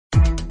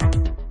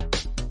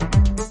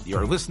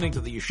You're listening to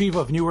the Yeshiva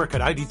of Newark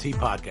at IDT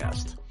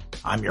podcast.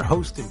 I'm your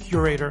host and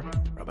curator,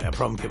 Rabbi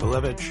Avraham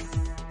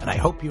Kivelevitz, and I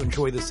hope you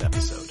enjoy this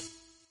episode.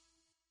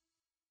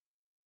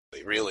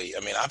 Really,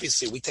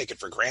 obviously we take it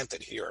for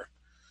granted here.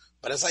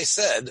 But as I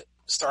said,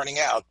 starting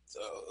out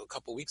a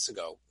couple weeks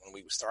ago, when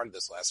we started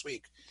this last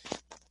week,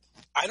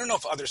 I don't know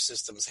if other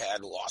systems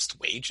had lost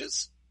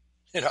wages,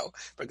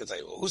 because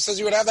who says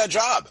you would have that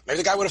job? Maybe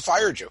the guy would have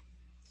fired you.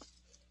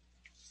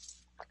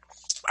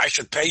 I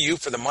should pay you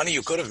for the money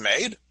you could have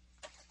made?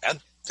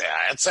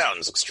 That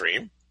sounds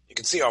extreme. You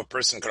can see how a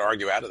person could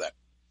argue out of that.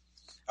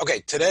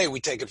 Okay, today we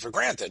take it for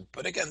granted,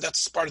 but again,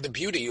 that's part of the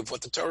beauty of what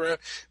the Torah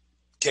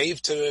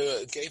gave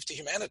to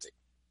humanity.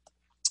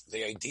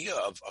 The idea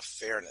of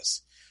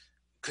fairness.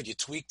 Could you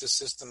tweak the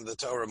system of the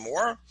Torah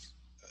more?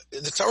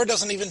 The Torah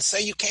doesn't even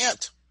say you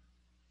can't.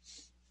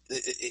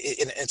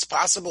 It's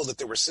possible that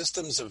there were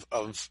systems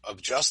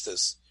of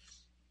justice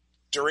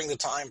during the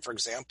time, for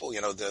example,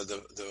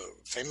 the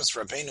famous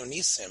Rabbeinu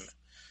Nisim,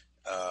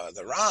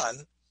 the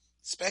Ran,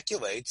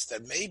 speculates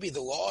that maybe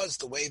the laws,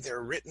 the way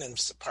they're written in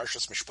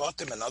Parshas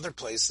Mishpatim and other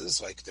places,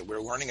 like that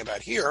we're learning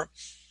about here,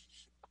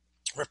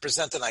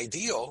 represent an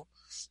ideal,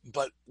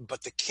 but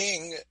the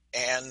king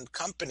and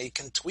company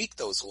can tweak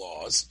those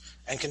laws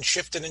and can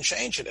shift it and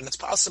change it. And it's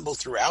possible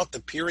throughout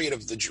the period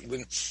of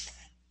when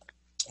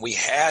we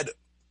had,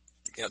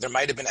 there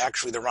might have been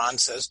actually, the Ran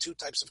says, two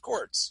types of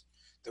courts.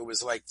 There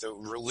was like the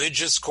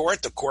religious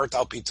court, the court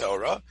al pi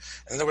Torah,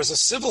 and there was a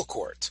civil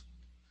court.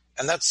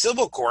 And that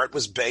civil court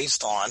was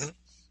based on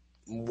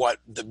what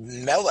the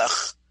Melech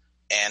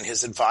and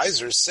his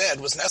advisors said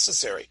was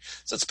necessary.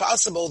 So it's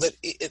possible that,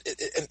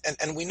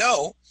 and we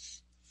know,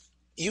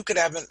 you could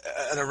have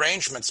an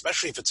arrangement,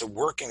 especially if it's a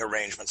working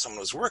arrangement, someone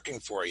who's working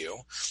for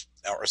you,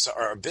 or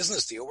a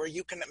business deal, where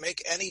you can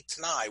make any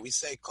t'nai. We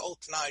say, kol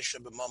t'nai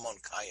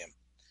sheb'mamon kayim.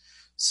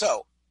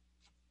 So,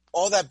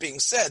 all that being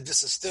said,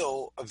 this is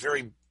still a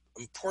very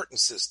important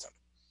system.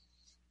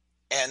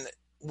 And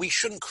we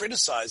shouldn't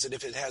criticize it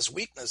if it has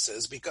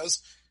weaknesses,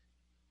 because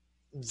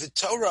the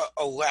Torah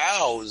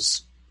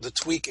allows the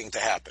tweaking to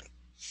happen.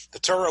 The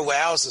Torah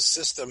allows the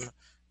system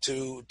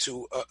to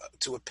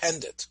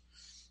append it.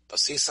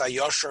 Basisa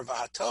yosher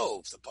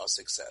v'hatov, the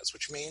pasuk says,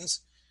 which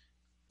means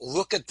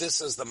look at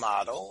this as the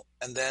model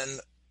and then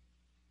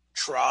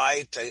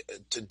try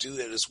to do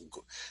it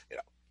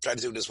try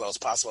to do it as well as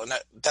possible. And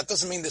that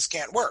doesn't mean this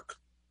can't work.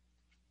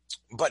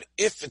 But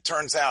if it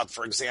turns out,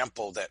 for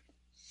example, that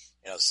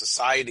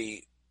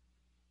society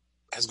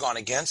has gone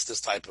against this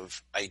type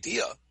of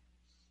idea,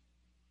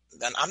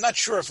 then I'm not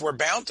sure if we're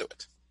bound to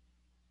it.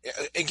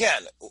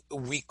 Again,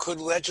 we could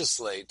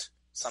legislate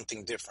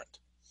something different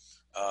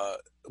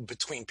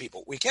between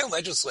people. We can't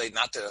legislate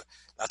not to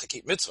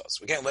keep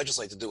mitzvahs. We can't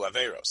legislate to do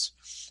averos.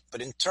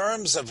 But in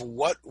terms of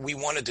what we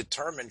want to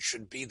determine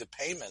should be the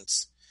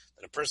payments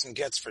that a person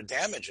gets for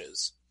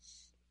damages,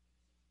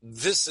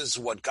 this is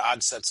what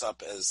God sets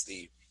up as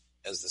the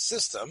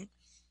system.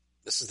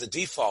 This is the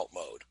default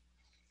mode,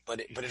 but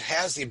it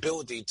has the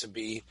ability to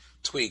be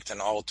tweaked and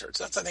altered.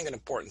 So that's, I think, an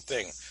important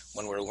thing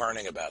when we're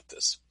learning about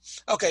this.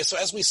 Okay, so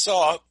as we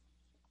saw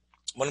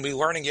when we were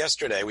learning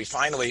yesterday, we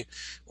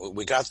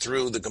got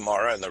through the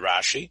Gemara and the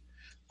Rashi,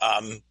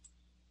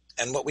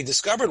 and what we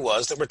discovered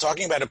was that we're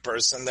talking about a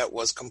person that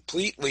was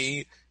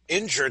completely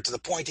injured to the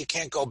point he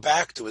can't go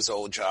back to his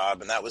old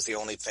job, and that was the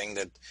only thing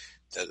that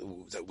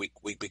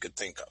we could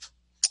think of.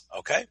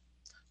 Okay?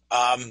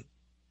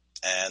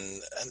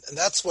 And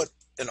that's what,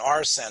 in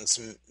our sense,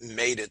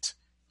 made it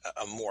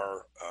a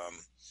more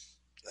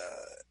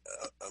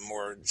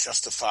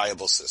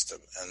justifiable system.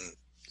 And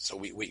so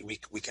we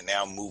can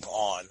now move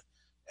on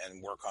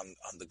and work on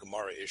the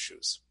Gemara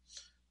issues.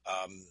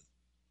 I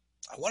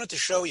wanted to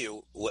show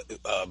you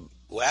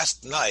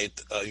last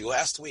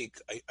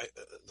week,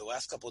 the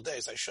last couple of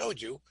days, I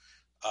showed you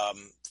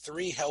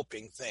 3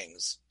 helping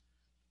things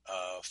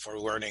for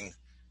learning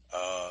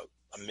a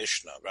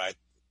Mishnah, right?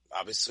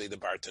 Obviously, the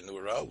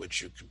Bartanura,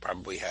 which you could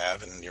probably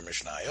have in your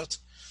Mishnayot.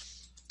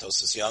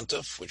 Tosas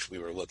Yontov, which we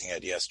were looking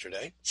at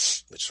yesterday,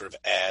 which sort of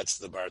adds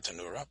to the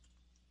Bartanura.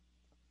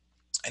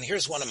 And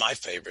here's one of my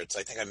favorites.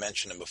 I think I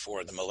mentioned him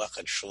before, the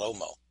Melechet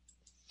Shlomo.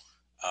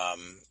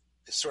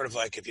 It's sort of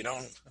like, if you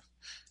don't,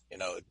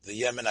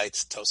 the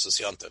Yemenite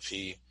Tosas Yontov.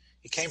 He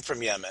came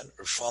from Yemen,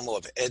 or Shlomo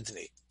of Aden.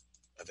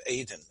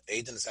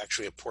 Aden is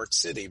actually a port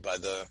city by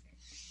the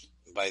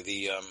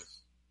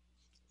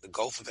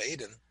Gulf of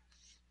Aden.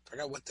 I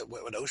forgot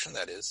what ocean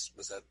that is.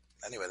 Was that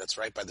anyway? That's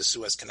right by the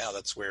Suez Canal.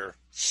 That's where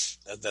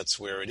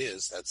it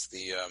is. That's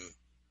the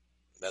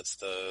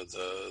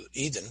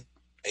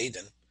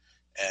Aden,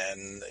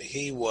 and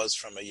he was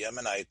from a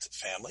Yemenite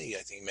family. I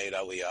think he made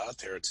Aliyah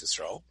to Eretz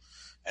Yisrael,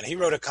 and he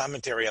wrote a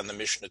commentary on the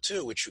Mishnah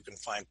too, which you can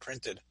find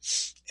printed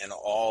in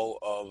all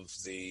of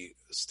the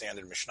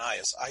standard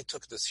Mishnayos. I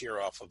took this here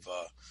off of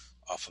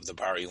the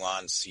Bar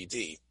Ilan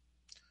CD.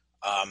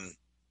 I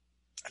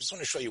just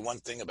want to show you one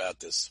thing about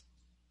this.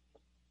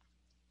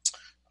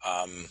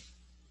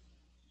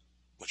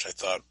 Which I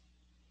thought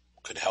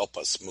could help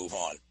us move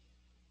on.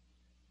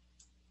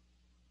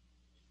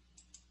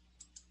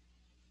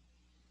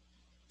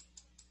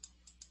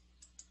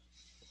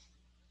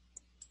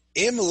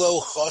 Im lo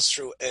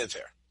chosru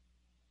ever.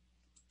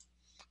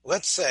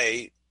 Let's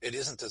say it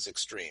isn't as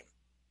extreme.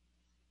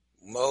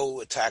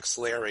 Mo attacks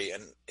Larry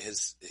and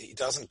he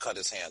doesn't cut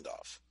his hand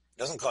off.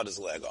 Doesn't cut his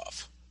leg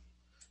off.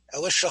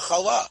 Ela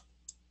shachala.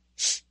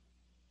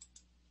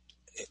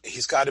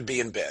 He's got to be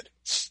in bed.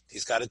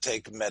 He's got to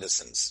take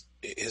medicines.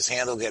 His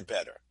hand will get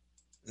better.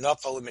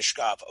 Nafal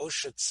mishkav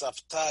oshet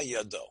safta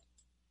yado.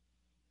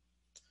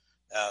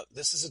 Now,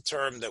 this is a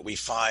term that we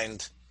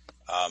find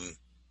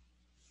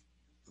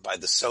by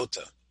the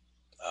Sota.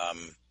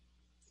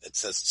 It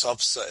says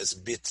tzovsa is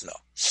bitna.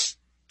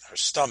 Her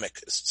stomach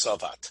is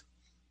tzovat,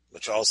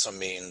 which also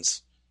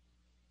means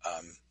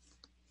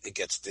it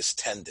gets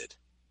distended.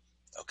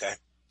 Okay?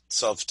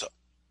 Tzovta.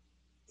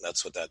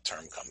 That's what that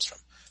term comes from.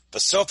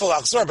 But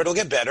it'll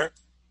get better.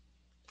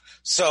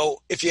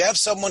 So if you have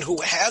someone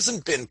who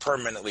hasn't been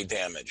permanently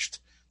damaged,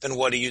 then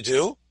what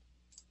do?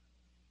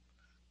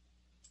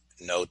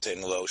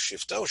 Notin lo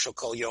shifto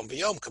shokol yom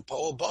v'yom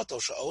kapoel bato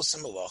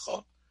she'osim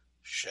melacha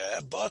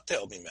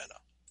she'batel mimena.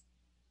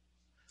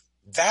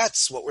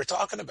 That's what we're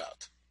talking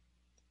about,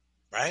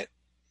 right?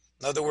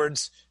 In other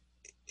words,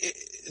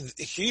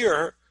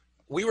 here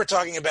we were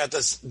talking about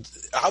this.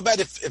 How about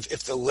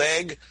if the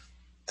leg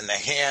and the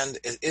hand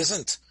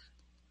isn't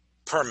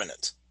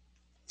permanent?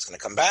 It's going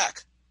to come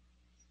back.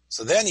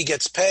 So then he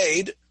gets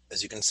paid,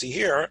 as you can see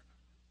here,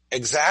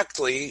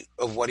 exactly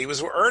of what he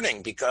was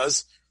earning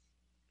because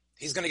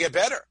he's going to get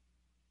better.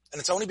 And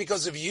it's only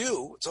because of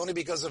you, it's only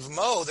because of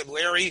Mo that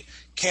Larry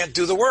can't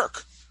do the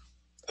work.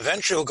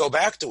 Eventually he'll go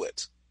back to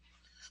it.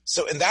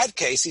 So in that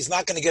case, he's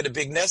not going to get a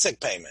big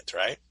nezek payment,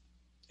 right?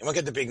 He won't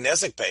get the big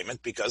nezek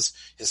payment because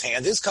his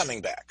hand is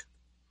coming back.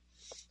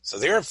 So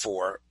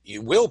therefore,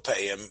 you will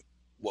pay him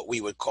what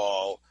we would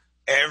call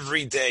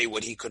every day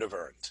what he could have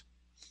earned.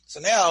 So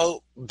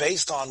now,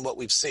 based on what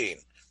we've seen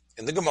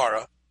in the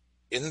Gemara,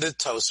 in the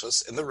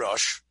Tosfos, in the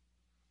Rosh,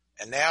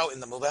 and now in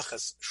the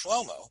Lirefuah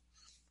Sheleimah,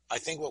 I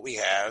think what we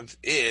have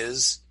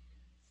is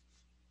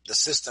the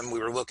system we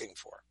were looking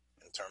for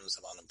in terms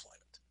of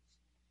unemployment.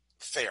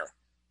 Fair.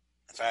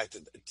 In fact,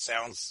 it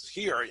sounds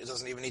here, it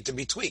doesn't even need to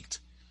be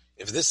tweaked.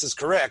 If this is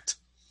correct,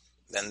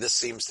 then this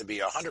seems to be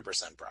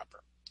 100%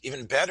 proper.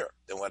 Even better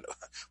than what,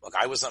 look,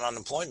 I was on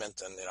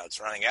unemployment and it's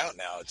running out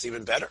now. It's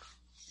even better.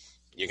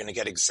 You're going to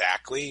get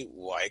exactly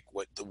like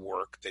what the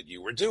work that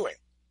you were doing.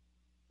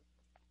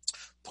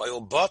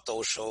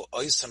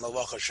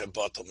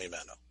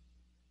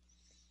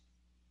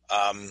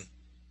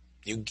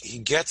 He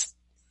gets.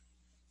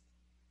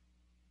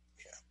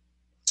 Yeah.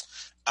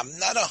 I'm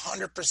not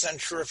 100%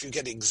 sure if you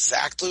get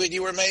exactly what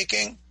you were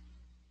making,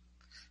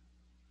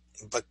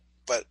 but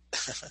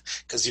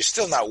because you're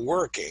still not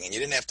working and you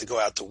didn't have to go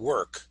out to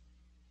work.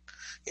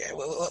 Yeah.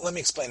 Well, let me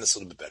explain this a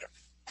little bit better.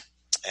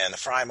 And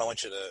Ephraim, and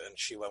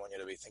Sheila, I want you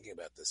to be thinking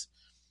about this.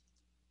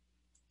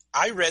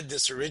 I read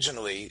this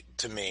originally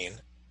to mean,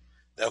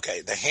 okay,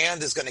 the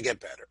hand is going to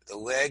get better. The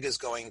leg is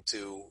going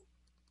to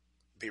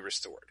be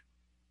restored.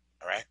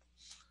 All right?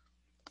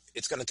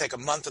 It's going to take a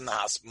month in the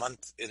hospital,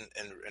 month in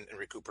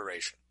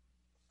recuperation.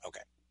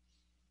 Okay.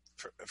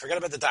 Forget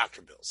about the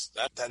doctor bills.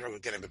 That are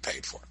going to be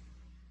paid for.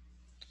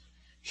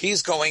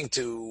 He's going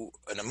to,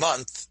 in a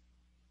month,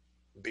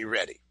 be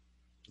ready.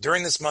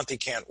 During this month, he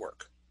can't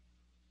work.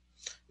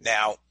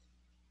 Now,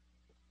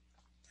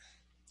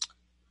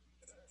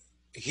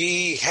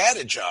 he had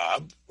a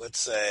job, let's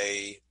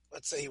say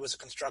he was a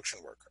construction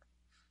worker.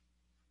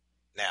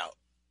 Now,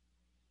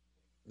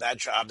 that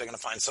job, they're going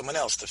to find someone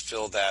else to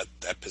fill that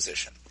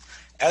position.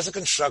 As a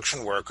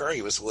construction worker,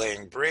 he was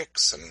laying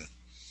bricks and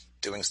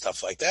doing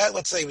stuff like that.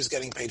 Let's say he was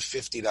getting paid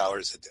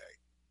 $50 a day.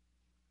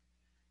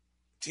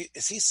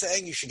 Is he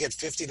saying you should get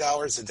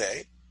 $50 a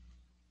day?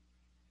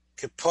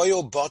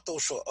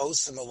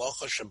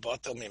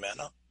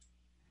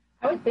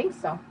 I would think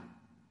so.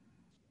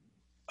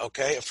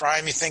 Okay,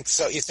 Ephraim, you think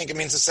so? You think it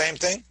means the same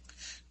thing?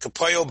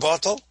 Kapoyo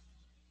bottle?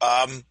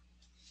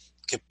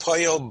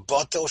 Kapoyo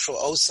bottle shel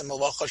osem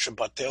malacha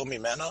shebatel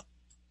mimena?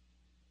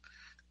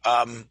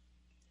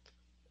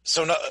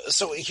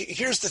 So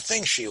here's the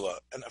thing, Sheila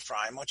and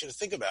Ephraim, I want you to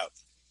think about.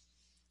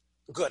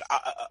 Good.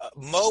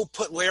 Mo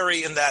put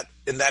Larry in that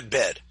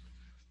bed.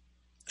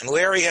 And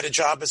Larry had a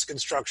job as a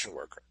construction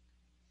worker.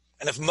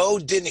 And if Mo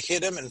didn't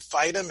hit him and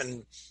fight him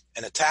and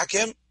attack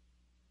him,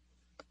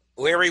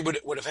 Larry would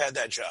have had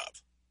that job.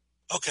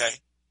 Okay.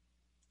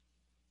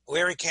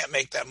 Larry can't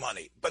make that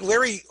money. But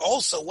Larry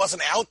also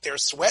wasn't out there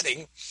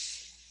sweating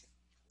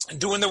and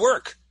doing the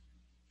work.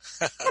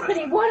 Yeah, but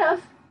he would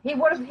have. He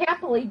would have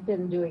happily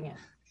been doing it.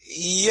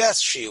 Yes,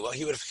 Sheila.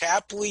 He would have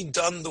happily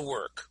done the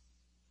work.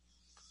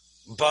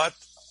 But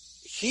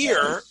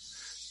here...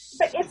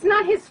 But it's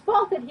not his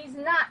fault that he's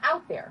not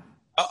out there.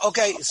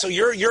 Okay, so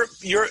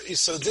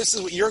so this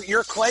is what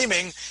you're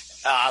claiming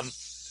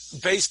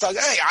based on,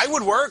 hey, I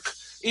would work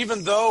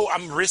even though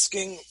I'm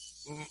risking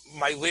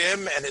my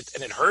limb and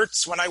it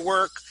hurts when I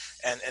work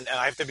and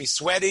I have to be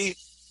sweaty.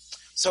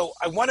 So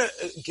I want to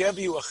give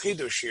you a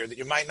chidush here that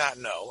you might not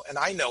know, and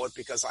I know it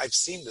because I've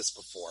seen this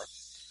before.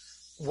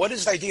 What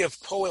is the idea of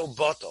poel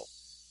bottle?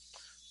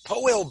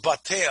 Poel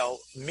batel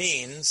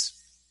means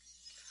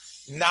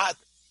not,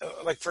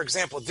 like for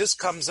example, this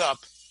comes up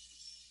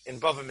in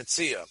Bava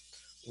Metzia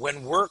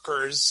when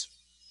workers,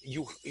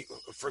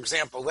 for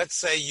example, let's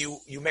say you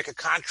make a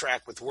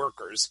contract with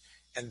workers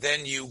and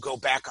then you go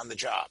back on the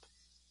job.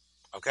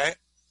 Okay?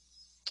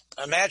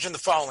 Imagine the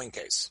following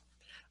case.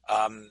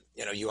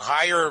 You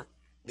hire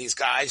these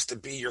guys to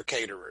be your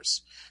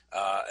caterers.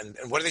 And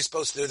what are they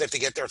supposed to do? They have to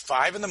get there at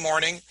 5 a.m.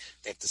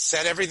 They have to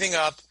set everything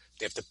up.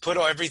 They have to put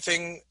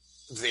everything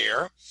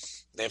there.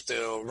 They have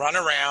to run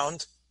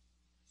around.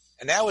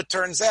 And now it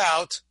turns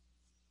out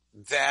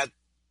that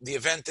the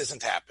event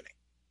isn't happening.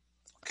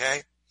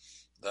 Okay?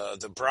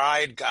 The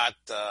bride got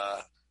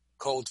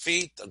cold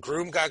feet. The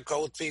groom got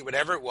cold feet,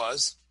 whatever it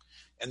was.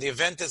 And the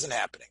event isn't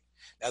happening.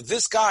 Now,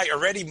 this guy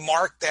already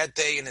marked that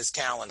day in his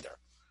calendar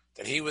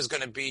that he was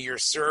going to be your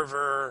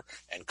server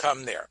and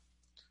come there.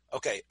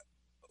 Okay,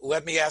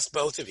 let me ask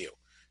both of you.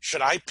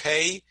 Should I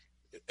pay?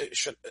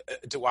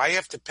 Do I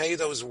have to pay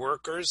those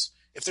workers?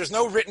 If there's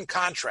no written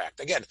contract,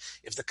 again,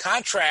 if the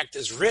contract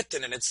is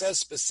written and it says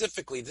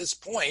specifically this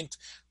point,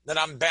 then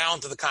I'm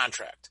bound to the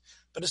contract.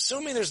 But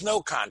assuming there's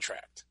no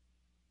contract,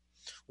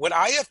 would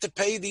I have to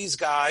pay these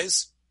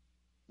guys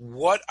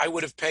what I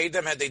would have paid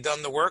them had they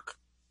done the work?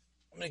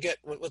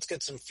 Let's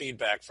get some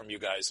feedback from you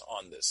guys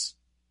on this.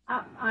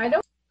 I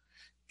don't.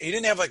 He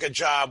didn't have like a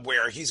job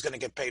where he's going to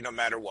get paid no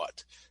matter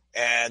what,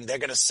 and they're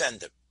going to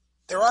send him.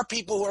 There are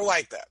people who are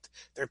like that.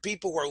 There are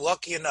people who are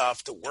lucky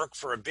enough to work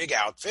for a big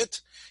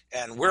outfit,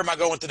 and where am I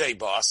going today,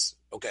 boss?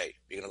 Okay,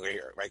 you're going to go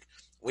here. Like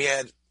we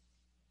had,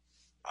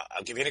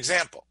 I'll give you an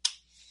example.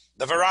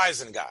 The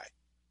Verizon guy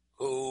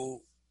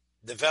who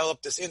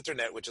developed this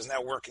internet, which is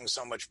now working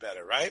so much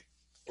better, right?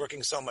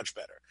 Working so much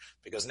better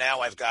because now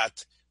I've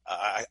got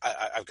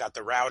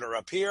the router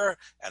up here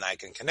and I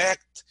can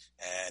connect,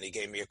 and he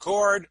gave me a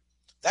cord.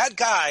 That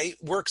guy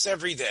works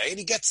every day and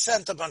he gets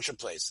sent a bunch of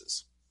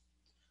places.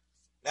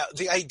 Now,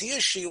 the idea,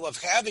 Sheila,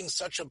 of having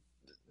such a,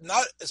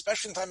 not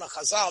especially in time of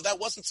Chazal, that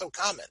wasn't so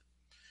common.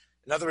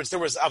 In other words, there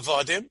was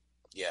avodim,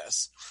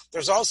 yes.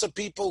 There's also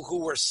people who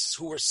were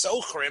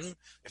sochrim.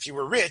 If you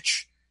were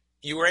rich,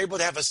 you were able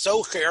to have a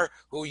socher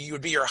who you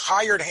would be your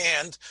hired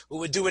hand who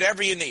would do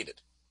whatever you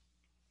needed.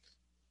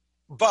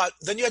 But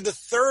then you had the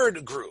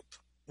third group,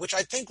 which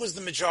I think was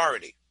the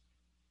majority,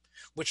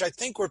 which I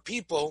think were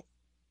people,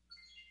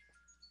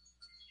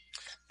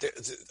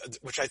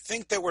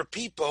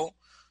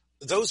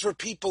 those were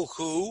people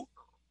who,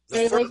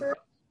 they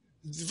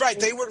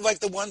were like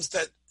the ones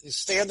that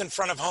stand in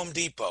front of Home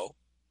Depot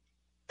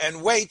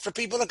and wait for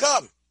people to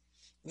come.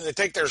 And they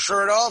take their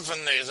shirt off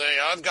and they say,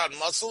 I've got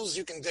muscles,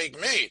 you can take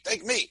me.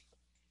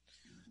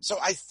 So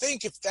I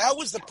think if that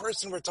was the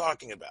person we're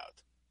talking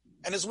about,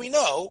 and as we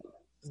know,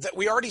 that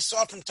we already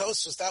saw from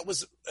Tosfos, that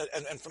was,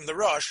 and from the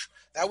Rosh,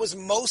 that was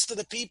most of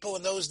the people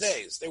in those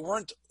days. They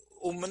weren't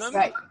Umanim,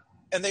 right.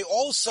 And they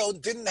also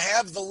didn't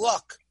have the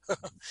luck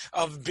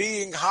of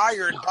being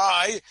hired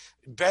by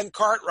Ben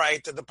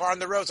Cartwright at the part of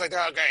the road. It's like,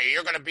 okay,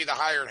 you're going to be the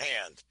hired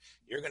hand.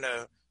 You're going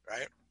to,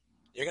 right?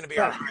 You're going to be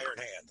our hired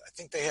hand. I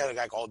think they had a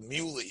guy called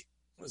Muley,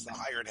 who was the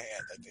hired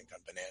hand, I think, on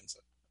Bonanza.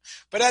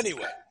 But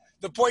anyway,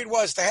 the point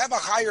was to have a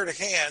hired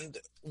hand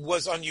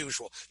was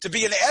unusual. To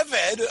be an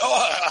eved,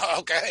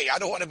 okay, I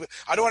don't want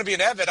to be an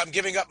eved. I'm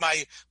giving up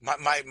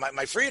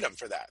my freedom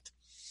for that.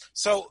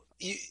 So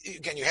you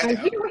had.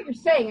 I hear what you're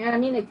saying, and I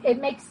mean it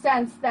makes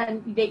sense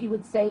then that you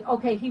would say,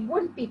 okay, he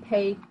wouldn't be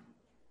paid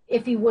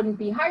if he wouldn't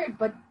be hired,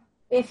 but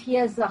if he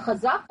has a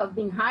chazak of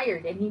being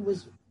hired and he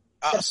was.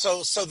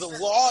 So the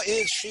law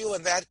is, Sheila,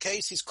 in that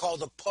case, he's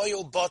called a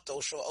poyel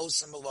batel shel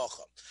osem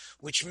melacha,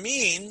 which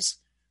means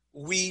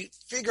we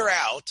figure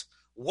out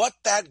what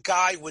that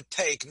guy would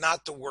take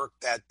not to work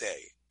that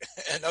day.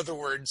 In other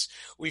words,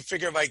 we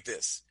figure like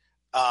this.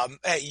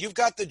 Hey, you've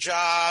got the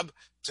job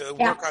to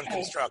work on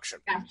construction.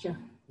 Gotcha.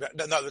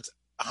 No,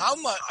 how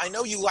much? I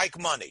know you like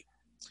money.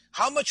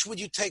 How much would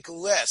you take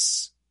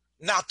less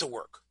not to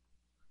work?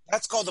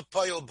 That's called the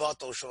poyel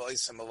batel shel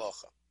osem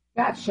melacha.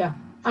 Gotcha.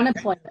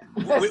 Unemployment.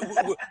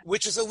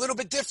 Which is a little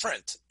bit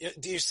different.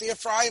 Do you see,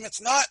 Ephraim?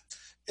 It's not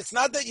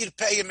that you'd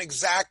pay him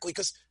exactly,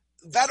 because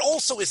that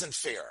also isn't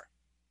fair.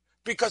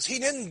 Because he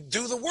didn't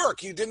do the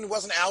work. He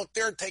wasn't out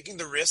there taking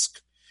the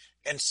risk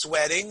and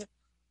sweating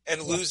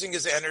and losing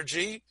his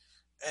energy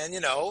and,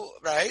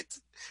 right?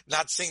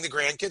 Not seeing the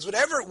grandkids,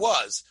 whatever it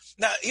was.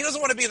 Now, he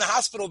doesn't want to be in the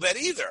hospital bed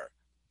either.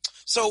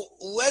 So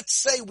let's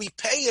say we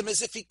pay him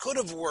as if he could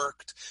have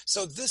worked.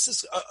 So this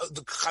is,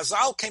 the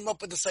Chazal came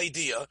up with this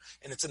idea,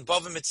 and it's in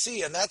Bava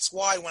Metzia, and that's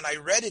why when I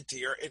read it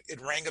here, it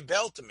rang a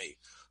bell to me.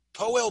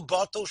 Poel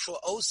batel shel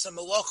osem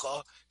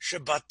melacha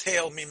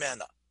shebatel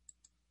mimena.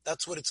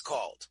 That's what it's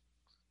called.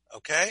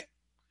 Okay?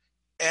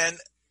 And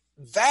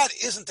that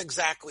isn't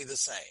exactly the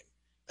same.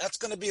 That's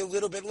going to be a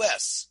little bit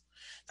less.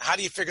 Now, how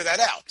do you figure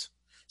that out?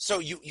 So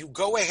you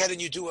go ahead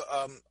and you do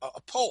a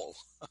poll.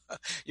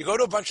 You go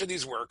to a bunch of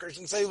these workers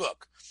and say,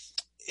 look,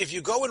 if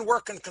you go and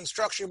work in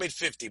construction, you made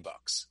 $50.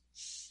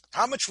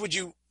 How much would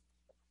you,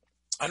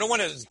 I don't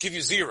want to give you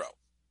zero,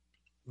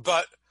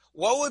 but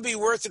what would be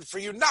worth it for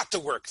you not to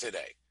work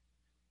today?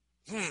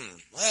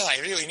 well, I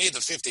really need the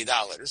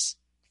 $50.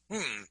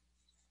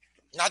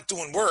 Not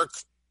doing work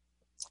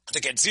to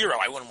get zero.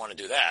 I wouldn't want to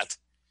do that.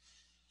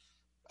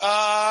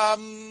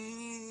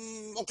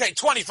 Okay,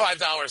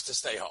 $25 to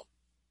stay home.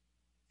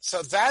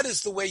 So that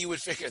is the way you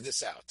would figure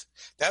this out.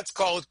 That's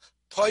called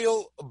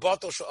Poyel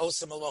Batel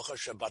She'oseh Melacha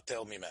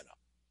Shebatel Mimena.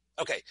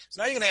 Okay,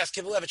 so now you're going to ask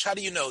Kivelevitz, how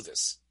do you know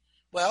this?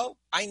 Well,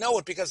 I know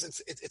it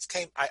because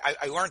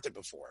I learned it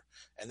before,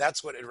 and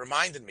that's what it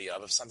reminded me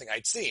of something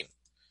I'd seen.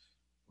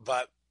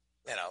 But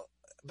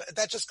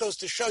that just goes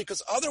to show you,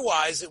 because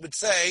otherwise it would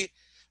say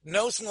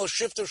Nos Lo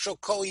Shifto Shel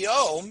Kol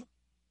Yom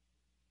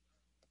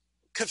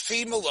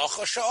Kafi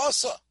Melacha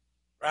She'oseh,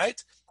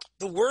 right?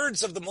 The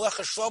words of the Melech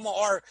Shlomo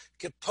are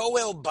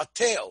Kepoel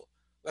Batel,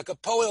 like a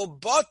Poel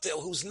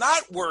Batel who's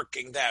not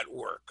working that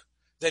work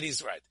that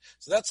he's right.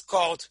 So that's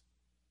called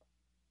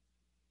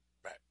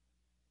right.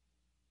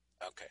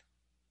 Okay.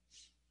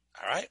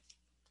 All right.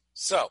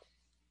 So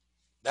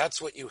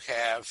that's what you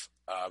have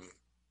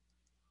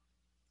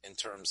in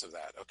terms of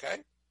that. Okay.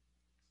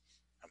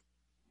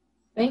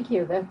 Thank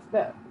you. That's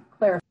the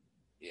clarification.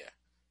 Yeah.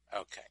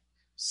 Okay.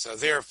 So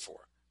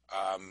therefore,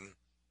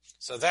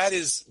 so that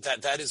is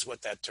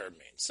what that term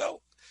means.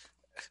 So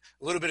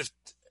a little bit of,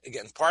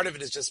 again, part of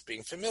it is just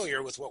being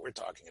familiar with what we're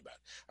talking about.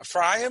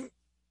 Ephraim,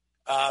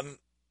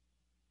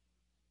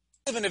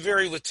 live in a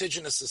very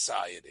litigious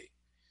society.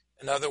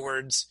 In other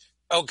words,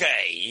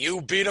 okay,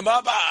 you beat him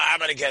up,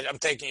 I'm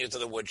taking you to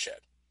the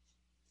woodshed.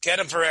 Get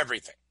him for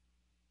everything.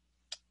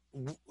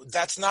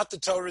 That's not the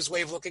Torah's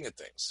way of looking at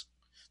things.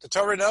 The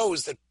Torah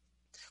knows that,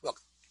 look,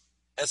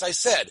 as I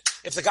said,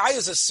 if the guy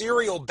is a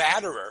serial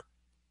batterer,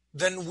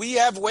 then we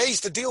have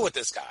ways to deal with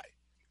this guy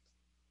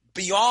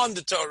beyond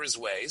the Torah's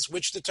ways,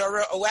 which the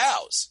Torah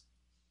allows.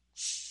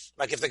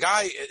 Like if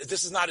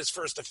this is not his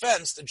first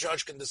offense, the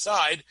judge can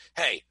decide,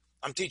 hey,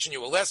 I'm teaching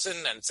you a lesson,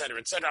 and et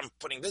cetera, I'm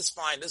putting this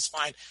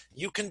fine.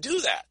 You can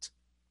do that.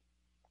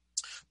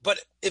 But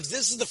if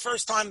this is the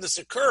first time this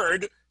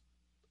occurred,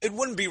 it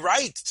wouldn't be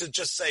right to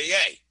just say,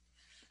 hey,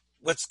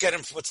 let's take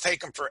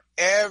him for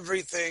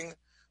everything.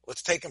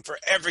 Let's take him for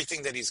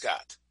everything that he's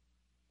got.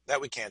 That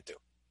we can't do.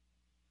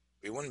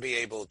 We wouldn't be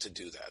able to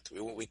do that.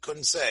 We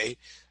couldn't say,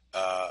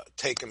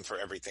 take him for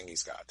everything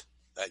he's got.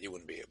 That you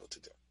wouldn't be able to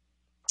do.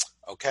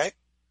 Okay?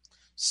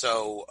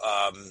 So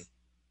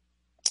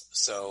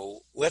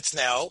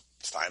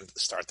it's time to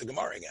start the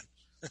Gemara again.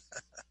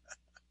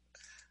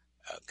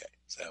 Okay,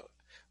 so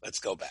let's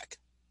go back.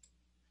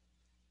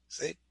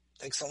 See? It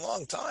takes a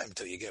long time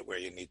till you get where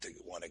you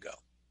want to go.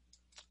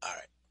 All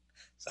right.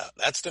 So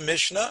that's the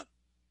Mishnah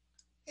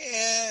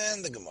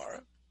and the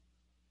Gemara.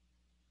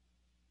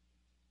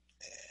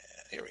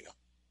 Here we go.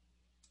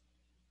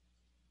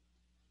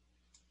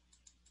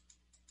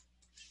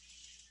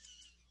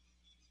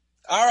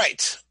 All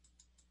right.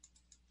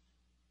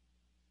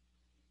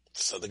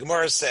 So the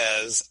Gemara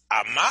says,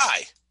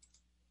 Amai.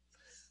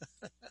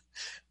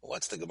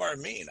 What's the Gemara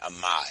mean?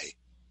 Amai.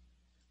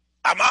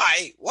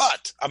 Amai?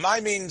 What?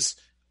 Amai means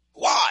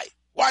why?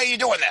 Why are you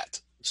doing that?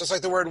 It's just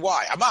like the word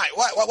why. Amai.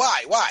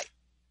 Why?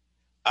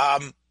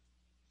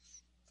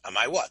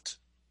 Amai what?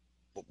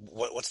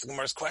 What's the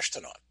Gemara's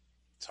question on?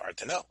 It's hard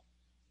to know.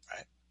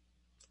 Right?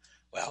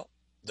 Well,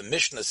 the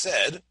Mishnah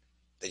said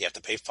that you have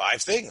to pay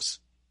 5 things.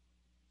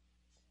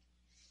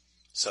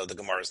 So the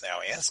Gemara is now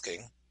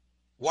asking,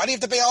 why do you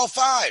have to pay all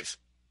 5?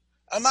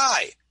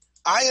 Amai,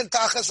 ayin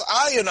tachas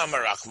ayin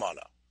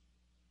amarachmana.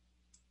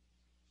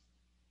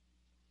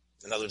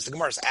 In other words, the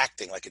Gemara is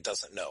acting like it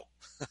doesn't know.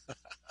 The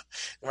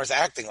Gemara is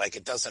acting like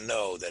it doesn't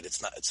know that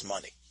it's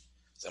money.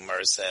 So the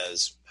Gemara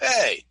says,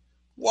 hey,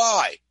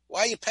 why?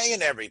 Why are you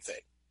paying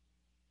everything?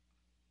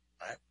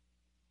 Right?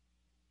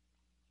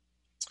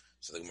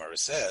 So the Gemara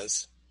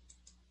says,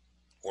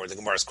 or the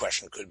Gemara's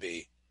question could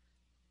be,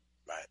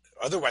 right?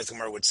 Otherwise, the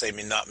Gemara would say,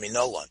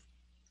 minolan.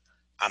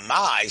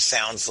 Amai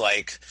sounds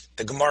like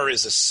the Gemara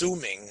is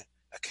assuming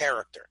a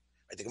character.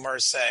 Right? The Gemara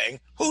is saying,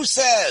 who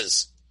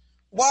says?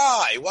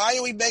 Why? Why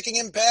are we making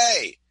him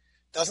pay?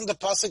 Doesn't the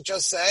pasuk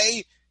just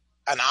say,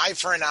 an eye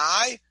for an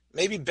eye?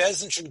 Maybe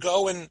Bezin should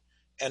go and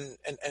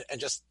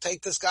just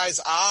take this guy's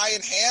eye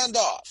and hand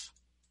off.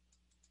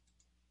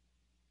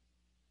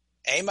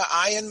 Ema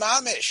ayin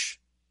mamish.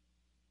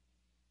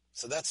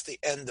 So that's the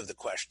end of the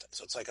question.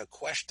 So it's like a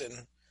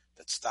question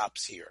that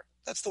stops here.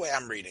 That's the way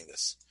I'm reading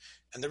this.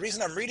 And the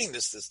reason I'm reading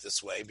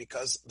this way,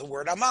 because the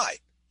word amai.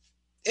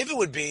 If it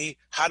would be,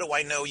 how do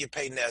I know you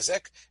pay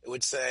nezek? It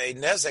would say,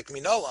 nezek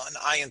minola, an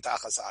ayin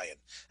tachas ayin.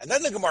 And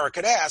then the Gemara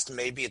could ask,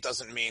 maybe it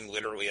doesn't mean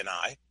literally an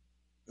eye.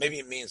 Maybe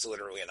it means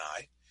literally an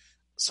eye.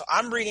 So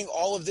I'm reading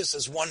all of this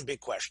as one big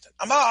question.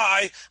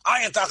 Amai,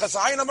 ayin tachas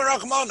ayin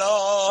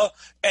amarachmana,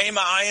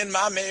 ema ayin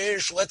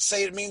mamish. Let's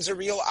say it means a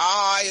real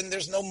eye and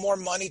there's no more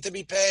money to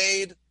be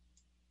paid.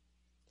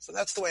 So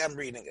that's the way I'm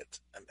reading it.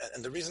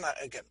 And the reason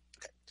okay.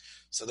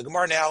 So the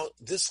Gemara now,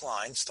 this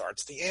line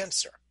starts the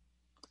answer.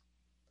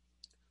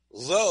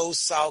 Lo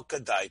salka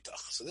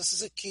daitach. So this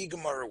is a key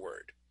Gemara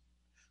word.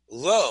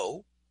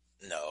 Lo,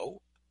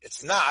 no,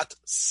 it's not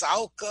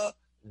salka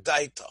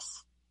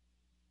daitach.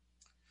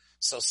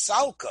 So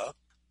salka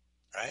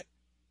right?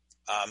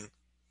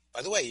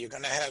 By the way, you're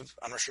going to have,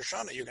 on Rosh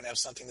Hashanah, you're going to have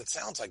something that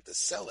sounds like the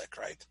selik,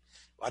 right?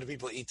 A lot of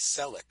people eat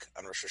selik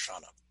on Rosh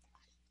Hashanah,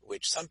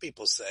 which some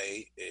people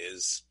say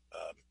is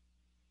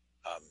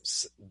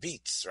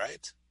beets,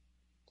 right?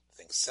 I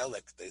think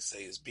selik, they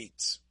say, is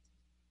beets.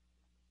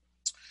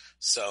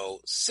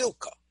 So,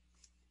 silka,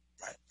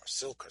 right? Or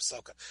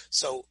silka.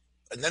 So,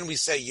 and then we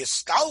say,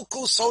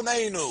 Yistalku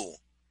soneinu,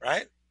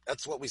 right?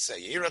 That's what we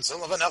say.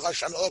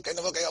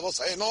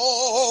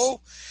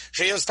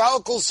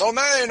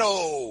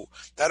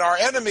 That our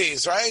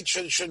enemies, right,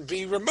 should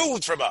be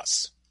removed from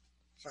us.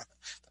 The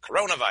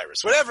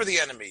coronavirus, whatever the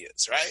enemy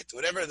is, right?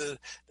 Whatever the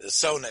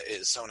sona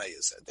is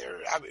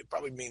there. It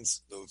probably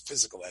means the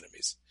physical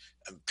enemies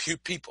and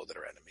people that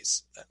are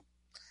enemies.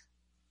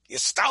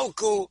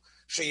 Yistalku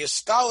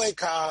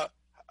sheyistalek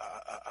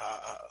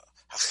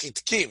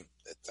hachitkim.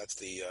 That's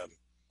the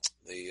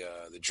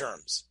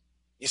germs.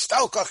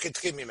 Yistalka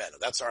chitkim mimenu.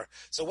 That's our.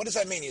 So what does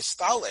that mean?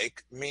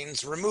 Yistalek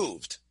means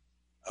removed.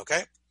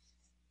 Okay,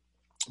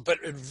 but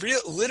it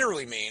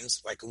literally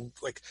means like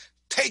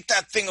take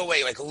that thing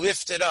away, like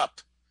lift it up.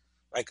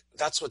 Like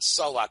that's what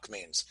salak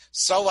means.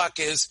 Salak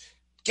is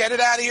get it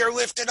out of here,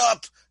 lift it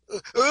up.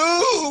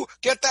 Ooh,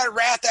 get that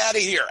rat out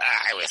of here.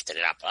 I lifted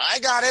it up. I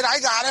got it.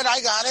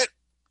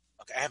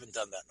 Okay, I haven't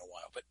done that in a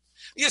while, but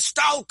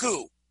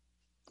Yistalku.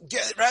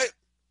 Get it, right?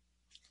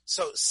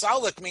 So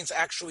salak means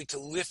actually to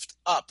lift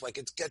up, like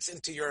it gets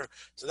into your,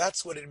 so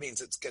that's what it means.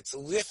 It gets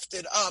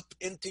lifted up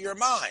into your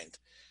mind.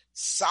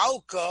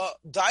 Salka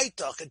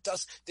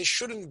daitach, they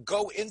shouldn't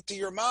go into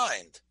your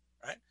mind,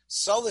 right?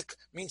 Salak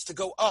means to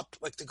go up,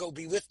 like to go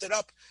be lifted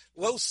up.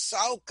 Lo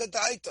salka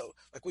daito,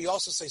 like we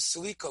also say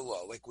salika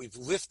lo, like we've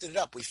lifted it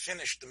up, we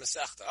finished the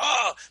Masechta.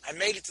 Oh, I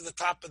made it to the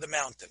top of the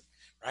mountain,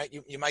 right?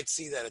 You might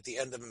see that at the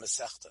end of a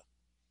Masechta,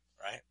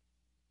 right?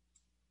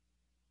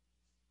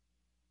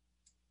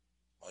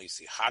 Well, you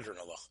see Hadron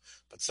Aloch,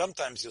 but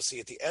sometimes you'll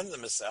see at the end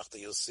of the Masechta,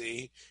 you'll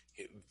see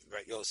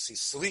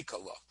Slika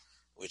Aloch,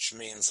 which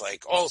means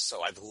like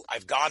also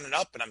I've gone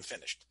up and I'm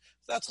finished.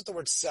 That's what the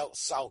word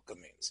salka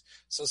means.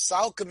 So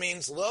salka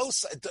means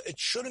it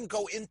shouldn't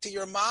go into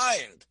your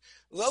mind.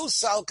 Lo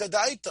salka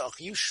daitach,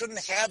 you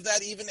shouldn't have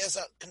that even as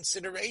a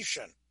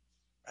consideration,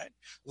 right?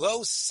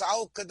 Lo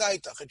salka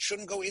daitach, it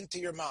shouldn't go into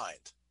your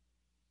mind.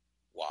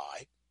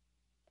 Why?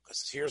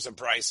 Because here's a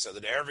brisa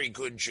that every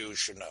good Jew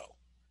should know.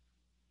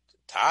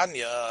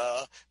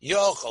 Tanya,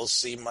 yochol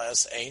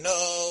simas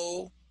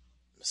eino,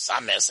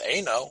 sames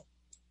eino,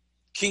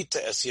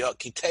 kitea es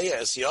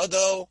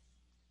yodo,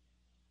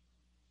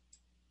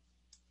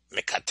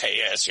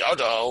 mikatea es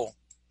yodo,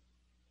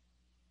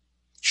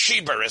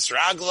 shiber es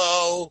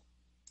raglo,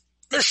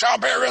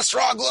 mishaber es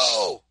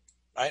raglo.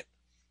 Right?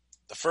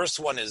 The first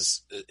one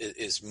is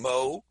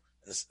Mo.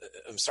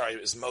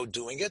 Is Mo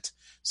doing it?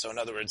 So in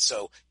other words,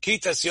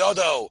 kites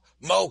yodo,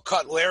 Mo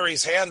cut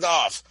Larry's hand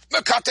off,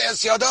 mikatea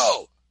es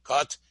yodo.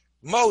 Cut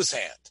Mo's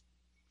hand.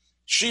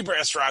 Shiber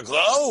es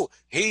raglo,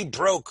 he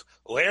broke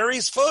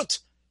Larry's foot.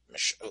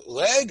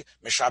 Leg,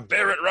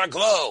 mishaberet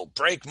raglo,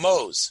 break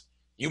Mo's.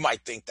 You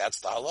might think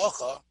that's the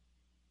halacha.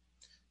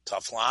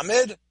 Taf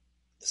lamed,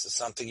 this is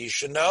something you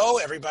should know.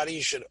 Everybody,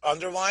 you should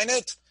underline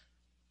it.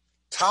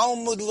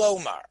 Talmud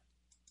lomar.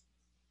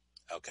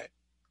 Okay.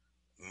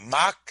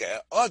 Make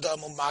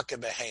adam make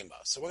behema.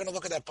 So we're going to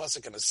look at that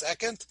pasuk in a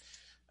second.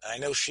 I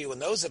know Sheila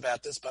knows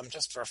about this, but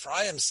just for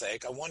Ephraim's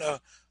sake, I want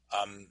to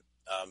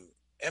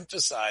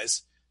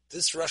emphasize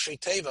this Rashi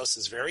Tevos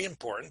is very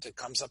important. It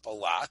comes up a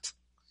lot.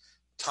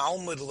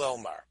 Talmud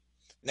Lomar.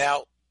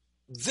 Now,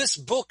 this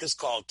book is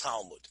called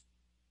Talmud.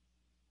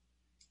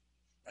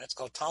 Right? It's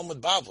called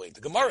Talmud Bavli.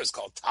 The Gemara is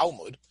called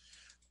Talmud.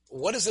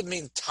 What does it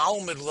mean,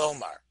 Talmud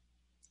Lomar?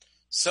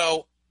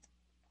 So,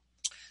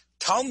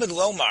 Talmud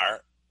Lomar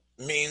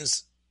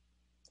means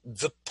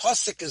the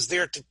pasuk is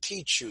there to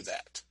teach you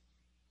that.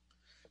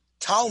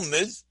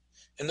 Talmud,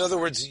 in other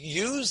words,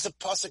 use the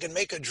pasuk and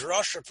make a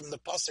drasha from the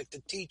pasuk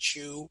to teach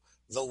you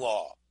the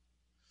law.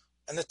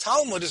 And the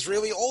Talmud is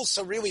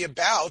really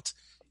about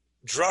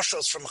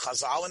drashos from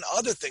Chazal and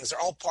other things. They're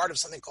all part of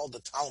something called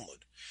the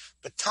Talmud.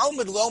 But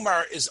Talmud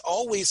Lomar is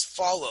always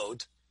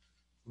followed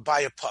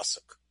by a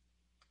pasuk.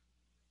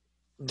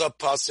 The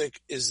pasuk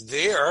is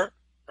there,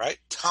 right?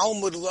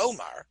 Talmud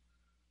Lomar.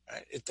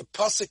 Right? The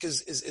pasuk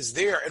is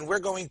there, and we're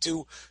going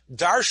to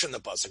darshan the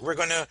pasuk. We're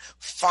going to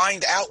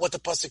find out what the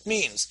pasuk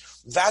means.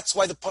 That's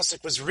why the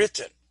pasuk was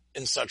written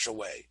in such a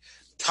way.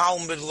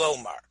 Talmud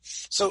Lomar.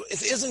 So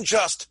it isn't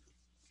just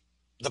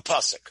the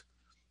pasuk.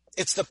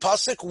 It's the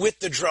pasuk with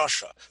the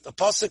drasha, the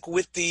pasuk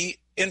with the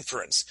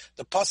inference,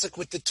 the pasuk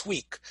with the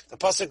tweak, the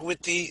pasuk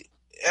with the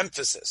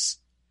emphasis.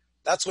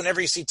 That's whenever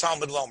you see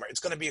Talmud Lomar. It's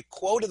going to be a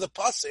quote of the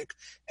pasuk,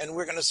 and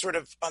we're going to sort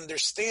of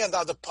understand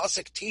how the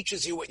pasuk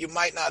teaches you what you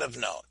might not have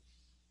known.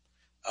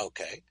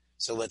 Okay,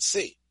 so let's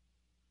see.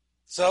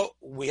 So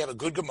we have a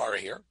good Gemara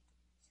here.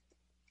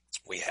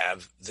 We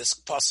have this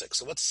pasuk.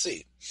 So let's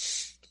see.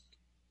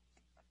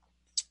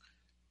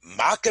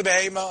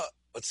 Makabehema.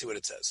 Let's see what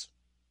it says.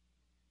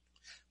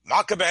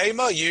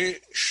 Makabehema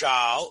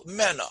yishal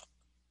mena.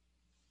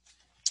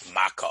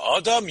 Maka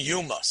Adam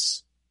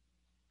Yumas.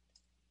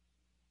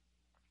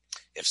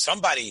 If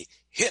somebody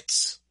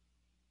hits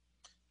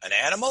an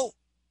animal,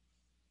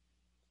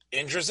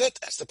 injures it,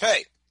 has to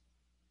pay.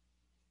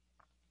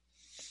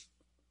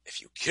 If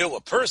you kill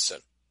a person,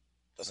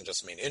 doesn't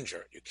just mean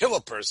injure, you kill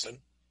a person,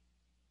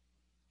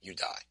 you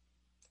die.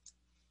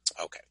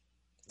 Okay.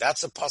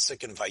 That's a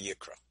pasuk in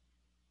Vayikra.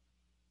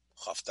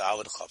 Chaf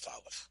Daled, Chaf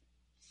Aleph.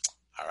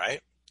 All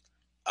right.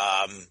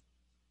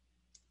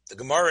 The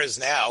Gemara is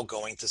now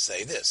going to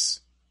say this.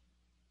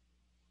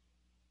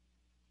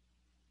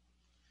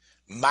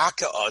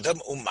 Maka Adam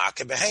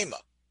u'Maka Behema.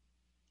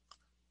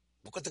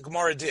 Look what the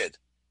Gemara did.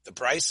 The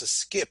Brisa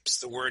skips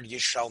the word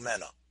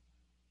Yishalmena.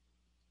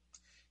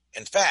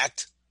 In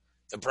fact,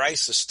 the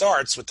Brisa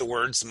starts with the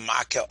words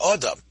Maka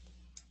Adam,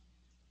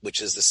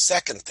 which is the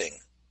second thing,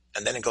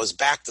 and then it goes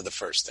back to the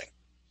first thing.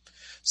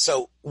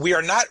 So we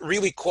are not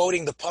really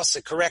quoting the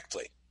pasuk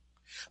correctly,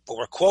 but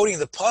we're quoting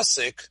the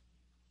pasuk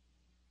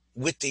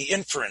with the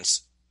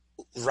inference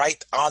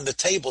right on the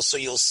table, so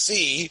you'll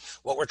see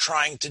what we're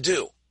trying to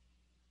do.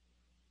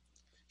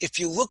 If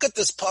you look at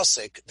this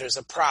pasuk, there's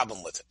a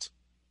problem with it.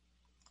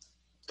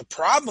 The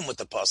problem with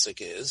the pasuk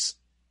is,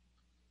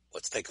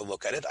 let's take a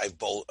look at it.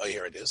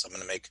 Here it is. I'm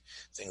going to make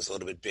things a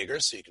little bit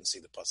bigger so you can see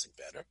the pasuk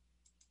better.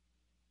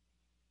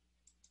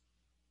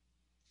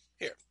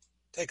 Here,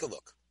 take a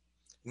look.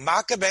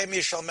 Maka be'em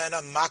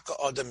yishalmena, maka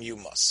adam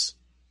yumas.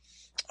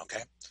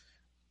 Okay.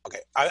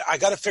 I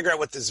got to figure out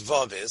what this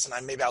vav is,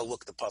 and maybe I'll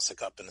look the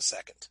pasuk up in a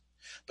second.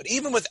 But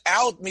even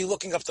without me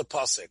looking up the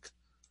pasuk,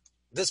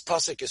 this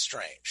pasuk is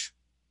strange,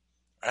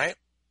 right?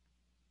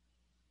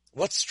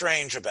 What's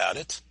strange about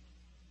it?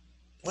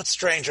 What's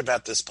strange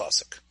about this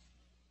pasuk?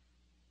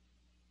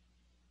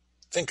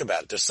 Think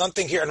about it. There's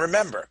something here, and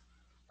remember,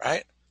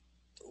 right?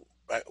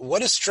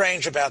 What is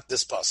strange about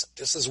this pasuk?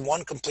 This is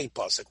one complete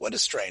pasuk. What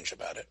is strange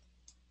about it?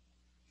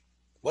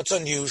 What's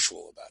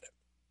unusual about it?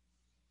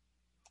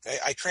 Okay,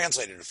 I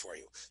translated it for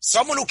you.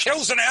 Someone who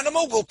kills an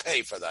animal will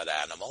pay for that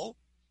animal,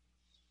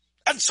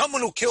 and someone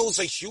who kills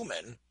a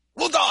human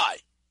will die.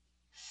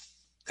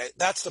 Okay,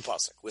 that's the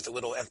pasuk with a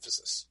little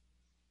emphasis.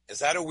 Is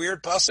that a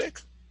weird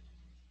pasuk?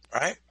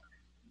 Right?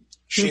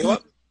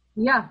 Sheila?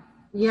 Yeah.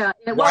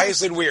 Why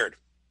is it weird?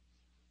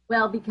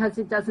 Well, because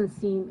it doesn't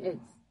seem, if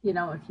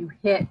you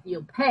hit,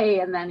 you'll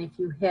pay, and then if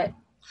you hit.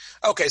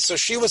 Okay, so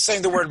she was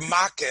saying the word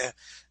makeh.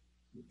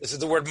 Is it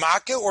the word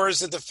makeh, or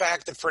is it the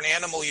fact that for an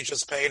animal you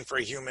just pay and for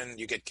a human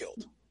you get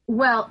killed?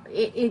 Well,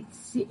 it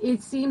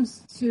seems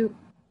to,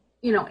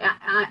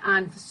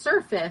 on the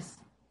surface,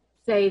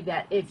 say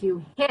that if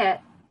you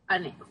hit,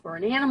 for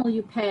an animal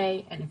you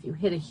pay, and if you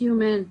hit a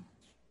human,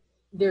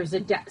 there's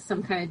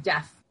some kind of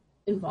death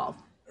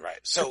involved. Right.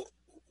 So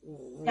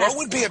what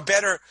would be a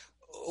better,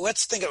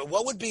 let's think of it,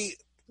 what would be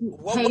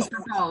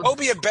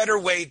a better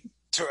way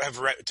to have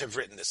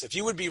written this? If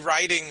you would be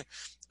writing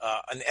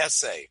an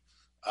essay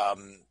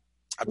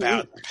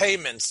about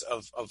payments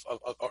of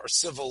or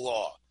civil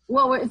law.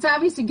 Well, it's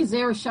obviously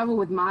Gezerah Shava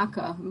with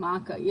Maka,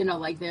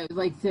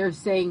 they're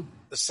saying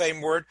the same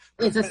word.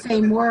 It's the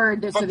same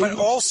word. But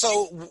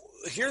also,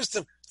 here's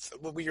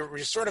we're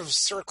sort of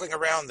circling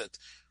around it.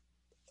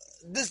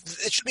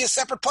 It should be a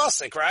separate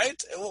pasuk,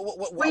 right?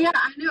 Well, yeah,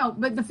 I know,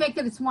 but the fact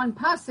that it's one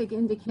pasuk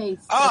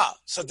indicates.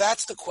 So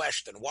that's the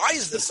question. Why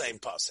is the same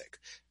pasuk?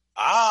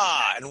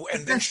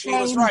 And then she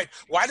was right.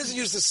 Why does it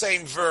use the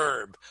same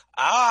verb?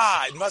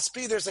 It must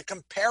be there's a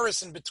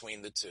comparison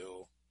between the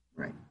two.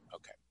 Right.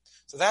 Okay.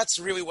 So that's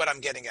really what I'm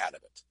getting out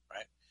of it,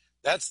 right?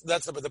 But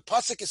the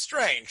pasuk is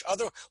strange.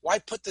 Why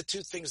put the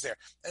two things there?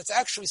 And it's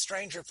actually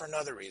stranger for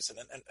another reason.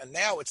 And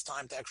now it's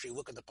time to actually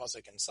look at the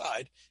pasuk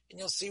inside, and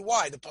you'll see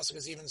why the pasuk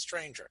is even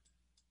stranger.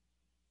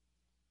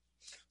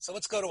 So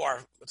let's go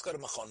to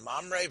Machon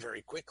Mamre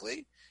very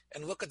quickly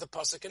and look at the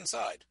pasuk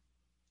inside.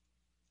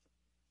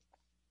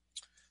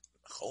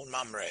 Machon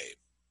Mamre.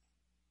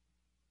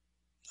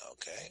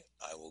 Okay,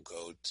 I will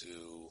go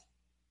to.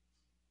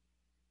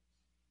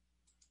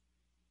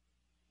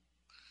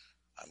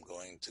 I'm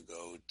going to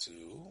go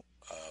to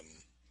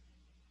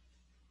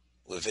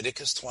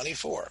Leviticus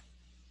 24.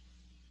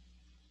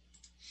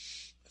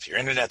 If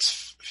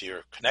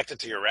you're connected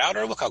to your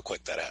router, look how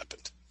quick that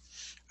happened.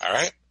 All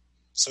right,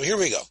 so here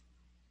we go.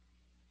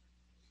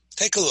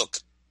 Take a look.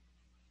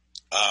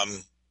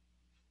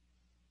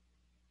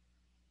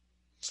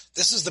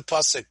 This is the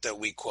pasuk that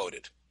we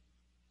quoted.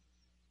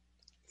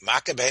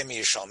 Maka behemi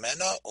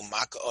yishalmena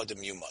u'maka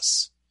odem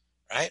yumas.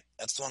 Right?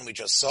 That's the one we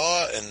just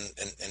saw,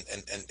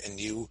 and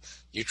you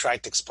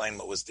tried to explain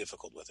what was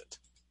difficult with it.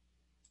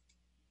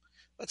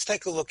 Let's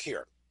take a look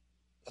here.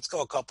 Let's go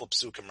a couple of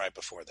psukim right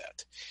before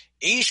that.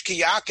 Ish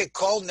ki yakeh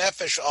kol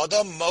nefesh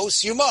adam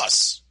mos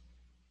yumas.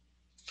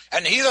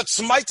 And he that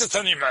smiteth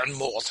any man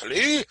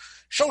mortally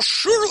shall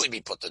surely be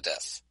put to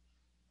death.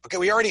 Okay,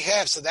 we already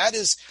have. So that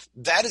is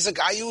a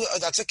guy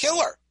that's a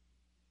killer.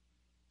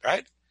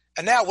 Right?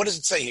 And now, what does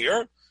it say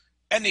here?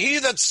 And he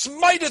that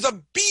smiteth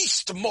a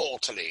beast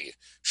mortally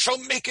shall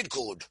make it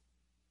good.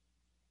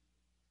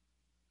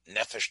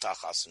 Nefesh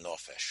tachas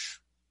nofesh.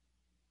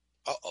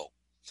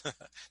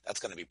 That's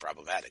going to be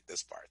problematic,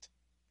 this part.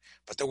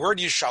 But the word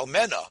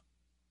Yishalmena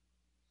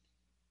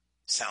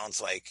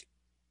sounds like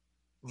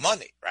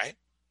money, right?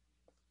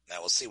 Now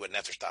we'll see what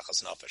Nefesh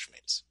Tachas Nefesh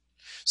means.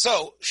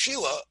 So,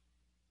 Sheila,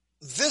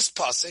 this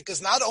pasuk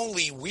is not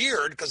only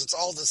weird because it's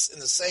all this in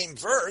the same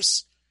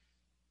verse,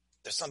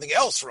 there's something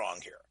else wrong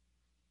here.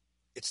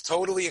 It's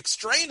totally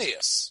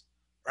extraneous,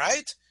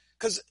 right?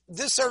 Because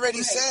this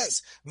already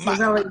says,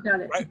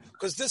 right?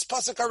 Because this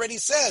pasuk already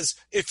says,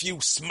 if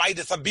you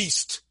smiteth a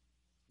beast,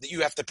 that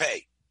you have to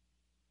pay.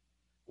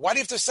 Why do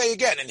you have to say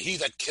again, and he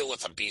that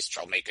killeth a beast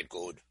shall make it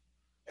good?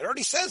 It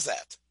already says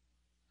that.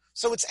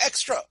 So it's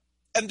extra.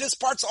 And this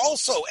part's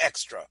also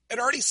extra. It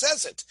already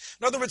says it.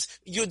 In other words,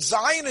 Yud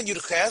Zayin and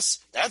Yud Ches,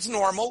 that's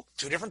normal,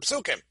 two different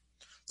psukim.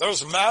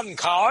 There's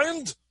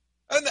mankind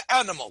and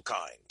animal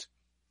kind.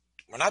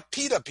 We're not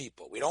PETA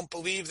people. We don't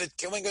believe that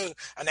killing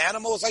an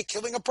animal is like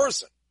killing a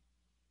person.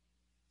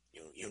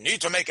 You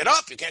need to make it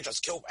up. You can't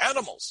just kill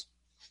animals.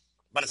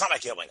 But it's not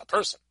like killing a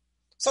person.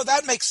 So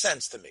that makes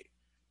sense to me,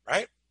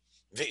 right?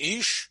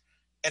 V'ish,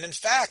 and in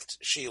fact,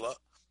 Sheila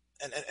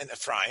and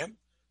Ephraim,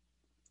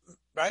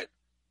 right?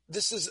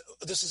 This is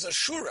a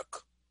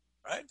shuruk,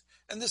 right?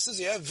 And this is,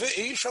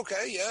 v'ish,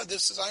 okay,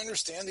 this is, I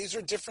understand, these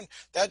are different,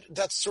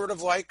 that's sort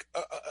of like,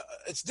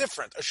 it's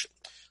different.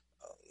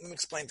 Let me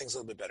explain things a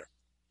little bit better.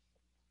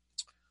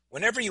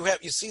 Whenever you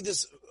see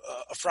this,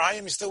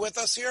 Ephraim, you still with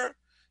us here?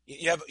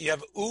 You have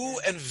u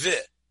and vi,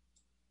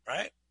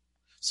 right?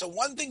 So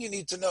one thing you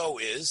need to know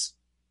is,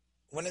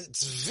 when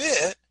it's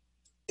vi,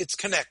 it's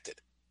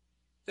connected.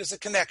 There's a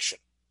connection.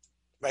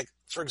 Like,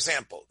 for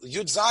example,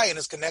 Yud Zayin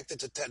is connected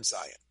to Ted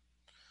Zayin.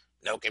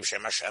 No, Kim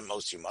Shem Hashem,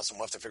 most you must, and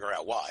we'll have to figure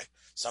out why.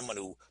 Someone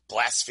who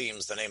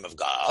blasphemes the name of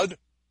God.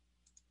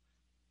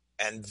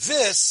 And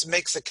this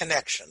makes a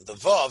connection. The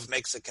Vav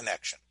makes a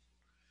connection.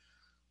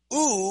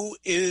 U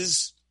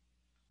is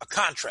a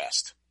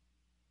contrast.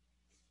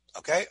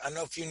 Okay? I don't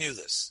know if you knew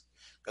this.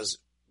 Because,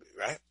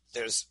 right?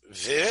 There's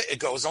Vi, it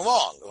goes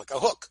along, like a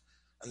hook.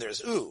 And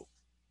there's U,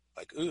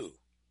 like U.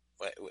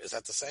 Wait, is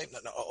that the same?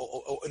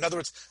 No. In other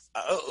words,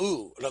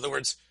 U. In other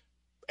words,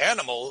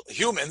 animal,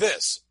 human,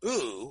 this.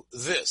 U,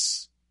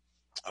 this.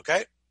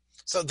 Okay?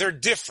 So they're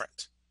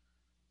different.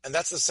 And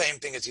that's the same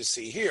thing as you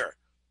see here.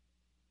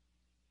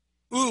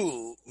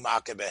 U,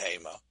 maka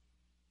behema,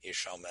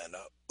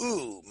 yishalmena.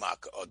 U,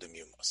 maka odem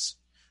yumas.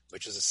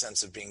 Which is a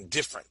sense of being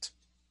different.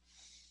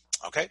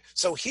 Okay?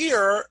 So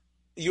here,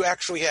 you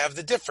actually have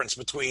the difference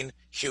between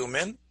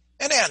human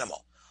and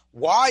animal.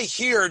 Why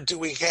here do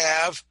we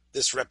have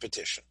this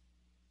repetition?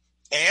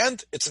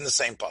 And it's in the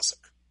same pasuk.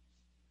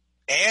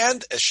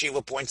 And, as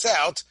Sheila points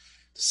out,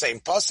 the same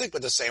pasuk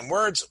with the same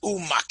words,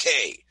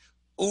 umakeh.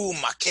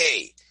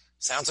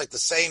 Sounds like the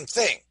same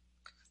thing.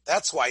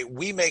 That's why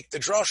we make the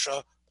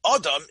drasha,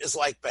 Adam is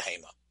like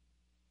behema.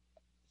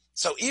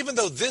 So even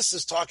though this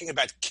is talking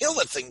about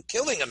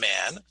killing a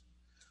man,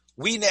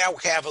 we now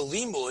have a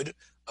limud,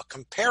 a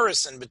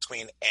comparison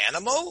between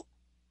animal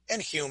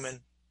and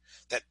human.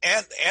 That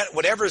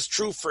whatever is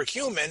true for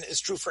human is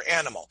true for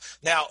animal.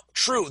 Now,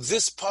 true,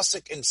 this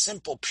pasuk in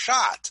simple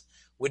pshat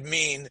would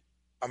mean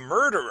a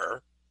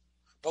murderer,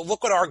 but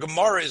look what our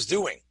Gemara is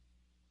doing.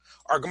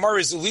 Our Gemara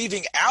is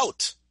leaving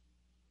out.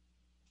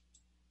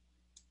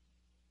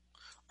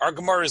 Our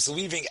Gemara is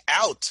leaving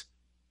out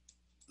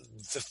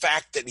the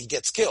fact that he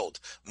gets killed.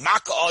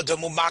 Maka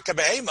adamu maka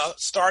behema,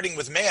 starting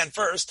with man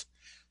first.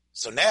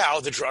 So now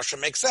the drasha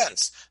makes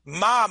sense.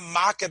 Ma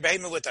maka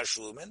behema with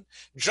tashlumin,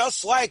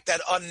 just like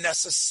that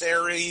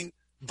unnecessary,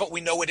 but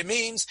we know what it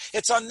means.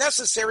 It's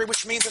unnecessary,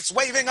 which means it's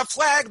waving a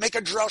flag. Make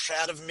a drasha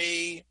out of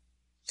me.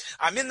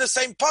 I'm in the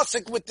same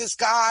pasuk with this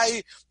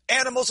guy.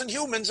 Animals and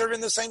humans are in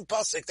the same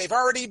pasuk. They've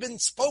already been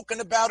spoken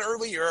about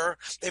earlier.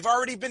 They've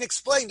already been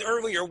explained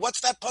earlier.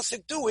 What's that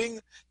pasuk doing?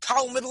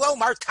 Talmud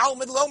Lomar.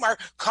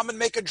 Come and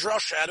make a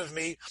drush out of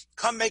me.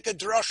 Come make a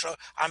drasha.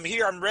 I'm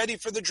here. I'm ready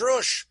for the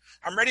drush.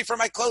 I'm ready for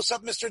my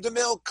close-up, Mr.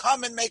 DeMille.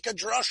 Come and make a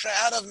drasha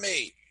out of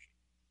me.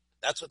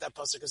 That's what that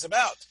pasuk is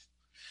about.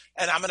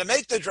 And I'm going to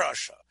make the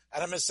drasha.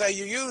 And I'm going to say,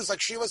 you use, like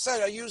Sheila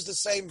said, I use the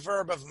same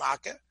verb of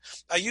makeh.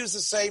 I use the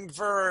same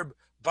verb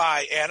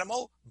by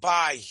animal,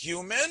 by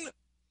human.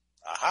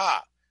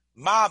 Aha.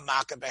 Ma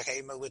makeh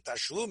behema with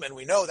tashlumin.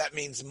 We know that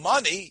means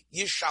money.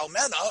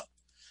 Yishalmena.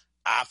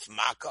 Af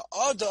makeh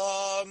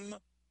adam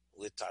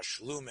with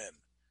tashlumin.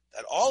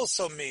 That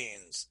also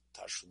means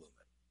tashlumin.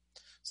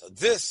 So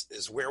this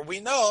is where we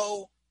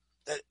know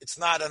that it's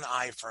not an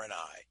eye for an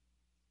eye.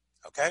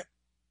 Okay?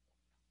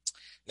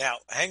 Now,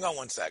 hang on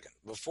one second.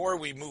 Before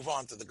we move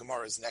on to the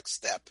Gemara's next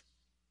step,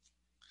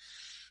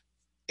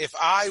 if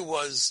I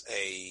was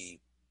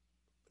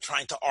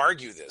trying to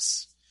argue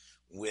this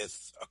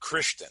with a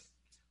Christian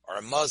or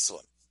a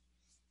Muslim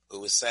who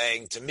was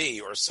saying to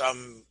me, or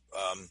some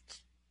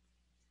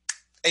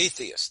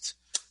atheist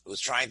who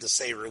was trying to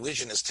say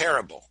religion is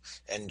terrible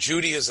and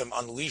Judaism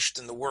unleashed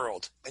in the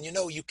world, and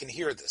you can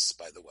hear this,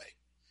 by the way.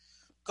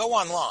 Go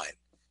online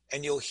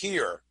and you'll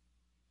hear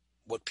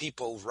what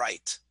people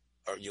write,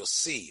 or you'll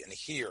see and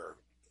hear.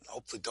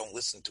 Hopefully don't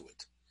listen to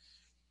it.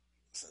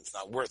 it's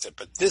not worth it.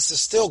 But this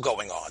is still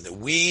going on. That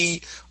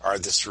we are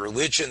this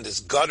religion, this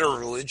gutter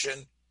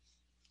religion,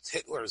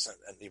 Hitler's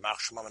and Yimach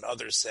Shemam and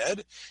others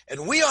said,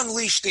 and we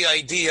unleash the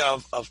idea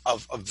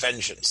of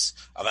vengeance,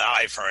 of an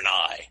eye for an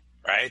eye,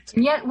 right?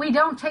 And yet we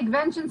don't take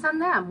vengeance on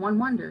them. One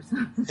wonders.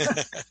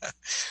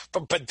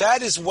 But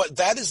that is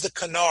the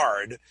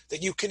canard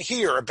that you can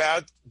hear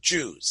about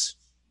Jews.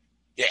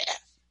 Yeah,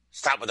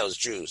 stop with those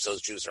Jews.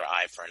 Those Jews are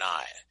eye for an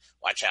eye.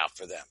 Watch out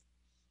for them.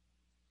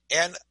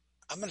 And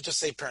I'm going to just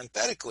say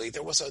parenthetically,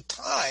 there was a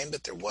time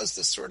that there was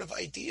this sort of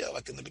idea,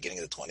 like in the beginning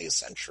of the 20th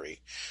century,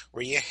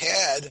 where you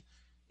had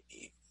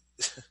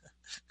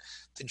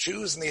the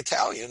Jews and the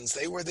Italians.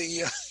 They were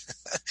they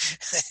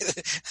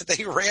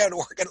ran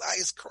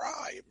organized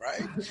crime,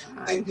 right?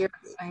 I hear.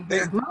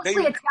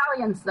 Mostly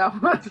Italians, though.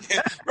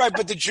 Right,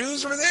 but the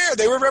Jews were there.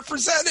 They were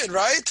represented,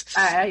 right?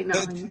 I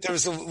know. There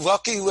was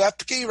Lucky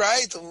Lepke,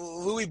 right?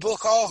 Louis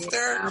Buchholz,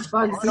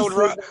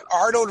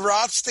 Arnold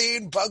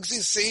Rothstein, Bugsy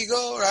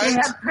Siegel, right? They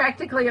had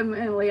practically a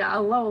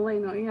low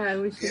lane.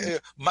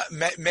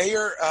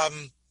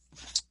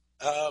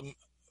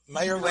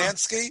 Mayor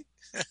Lansky.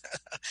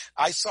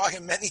 I saw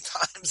him many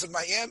times in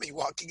Miami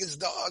walking his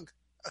dog.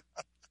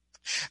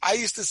 I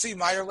used to see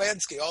Meyer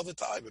Lansky all the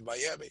time in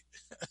Miami.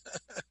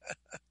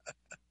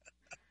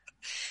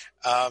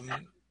 Oh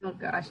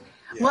gosh.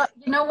 Yeah. Well,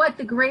 you know what?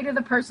 The greater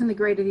the person, the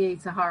greater the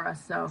Sahara.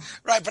 So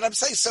right, but I'm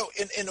saying so.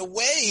 In a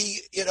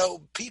way,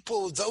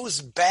 people, those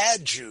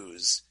bad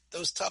Jews,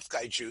 those tough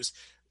guy Jews,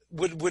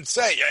 would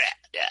say,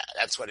 yeah,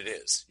 that's what it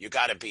is. You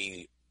got to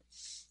be,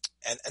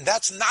 and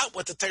that's not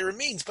what the Torah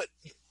means. But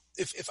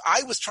if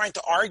I was trying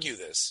to argue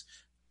this,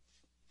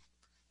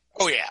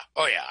 oh yeah,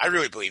 I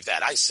really believe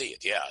that. I see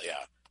it. Yeah.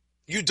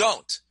 You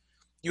don't.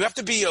 You have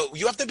to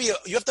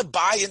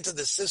buy into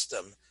the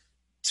system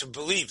to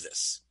believe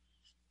this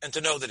and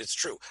to know that it's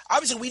true.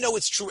 Obviously, we know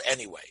it's true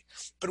anyway,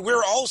 but we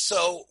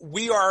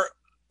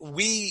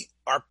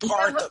are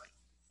part of.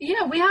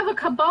 Yeah, we have a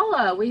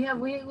Kabbalah. We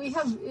have.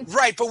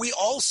 Right, but we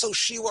also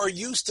are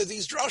used to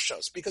these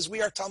drushos because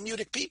we are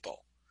Talmudic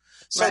people.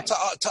 So right.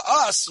 to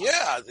us,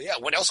 yeah.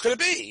 What else could it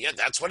be? Yeah,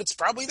 that's what it's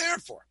probably there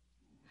for.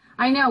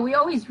 I know. We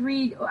always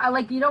read.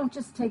 You don't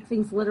just take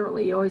things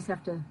literally. You always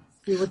have to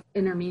see what the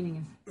inner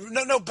meaning is.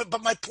 No.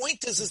 But my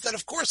point is that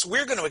of course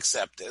we're going to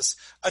accept this.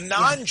 A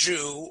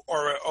non-Jew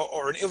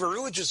or an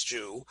irreligious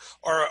Jew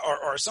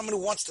or someone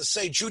who wants to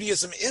say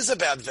Judaism is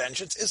about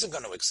vengeance isn't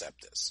going to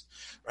accept this,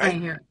 right? I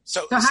hear.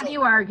 So how do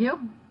you argue?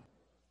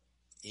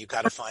 You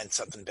got to find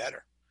something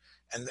better.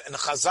 And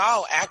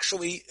Chazal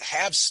actually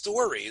have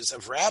stories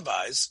of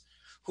rabbis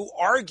who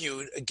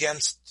argued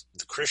against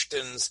the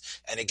Christians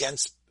and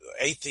against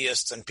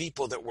atheists and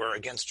people that were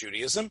against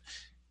Judaism.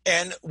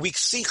 And we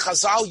see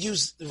Chazal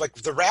use, like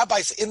the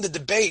rabbis in the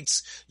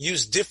debates,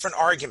 use different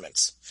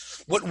arguments.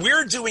 What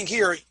we're doing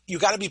here, you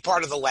got to be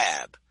part of the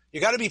lab. You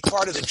got to be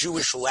part of the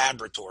Jewish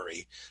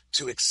laboratory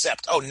to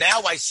accept,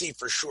 now I see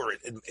for sure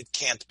it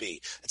can't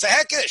be. It's a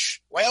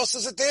hekesh. Why else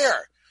is it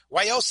there?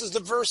 Why else is the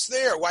verse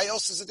there? Why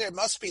else is it there? It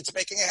must be. It's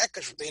making a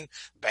hekesh between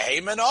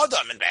Behema and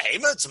Adam. And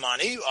Behema, it's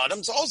money.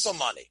 Adam's also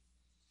money.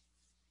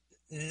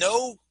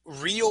 No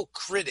real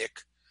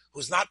critic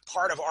who's not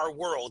part of our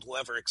world will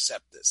ever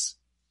accept this.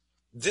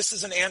 This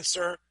is an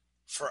answer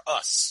for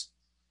us.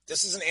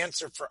 This is an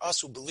answer for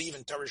us who believe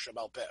in Torah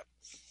Shebaal Peh.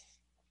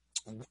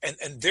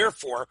 And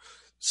therefore,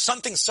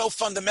 something so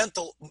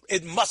fundamental,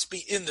 it must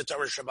be in the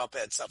Torah Shebaal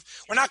Peh itself.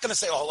 We're not going to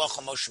say,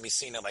 Halacha Moshe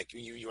Messina, like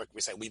we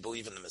say, we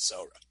believe in the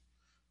Masorah.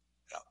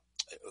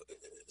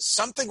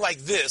 Something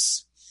like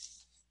this,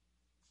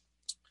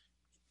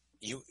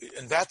 you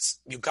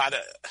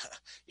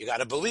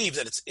gotta believe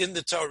that it's in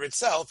the Torah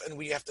itself, and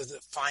we have to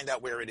find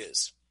out where it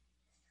is.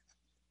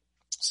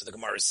 So the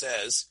Gemara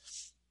says,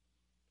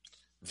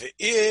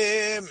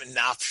 "Ve'im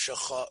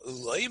nafshecha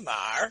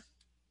uleimar."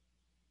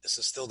 This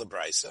is still the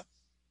Brisa,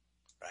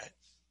 right?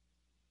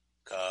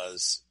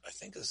 Because I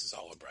think this is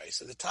all a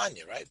Brisa. The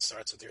Tanya, right? It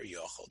starts with your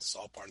Yochel. It's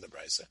all part of the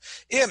Brisa.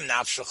 Im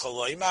nafshecha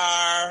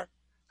uleimar.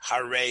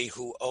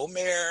 Harehu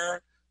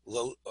Omer,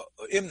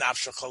 Im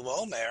Nafshecha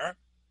Omer,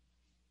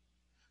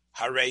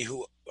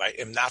 Harehu, right?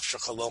 Im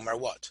Nafshecha Omer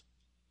what?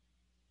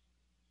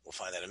 We'll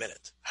find that in a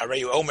minute.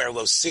 Harehu Omer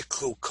lo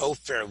sikhu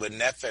kofer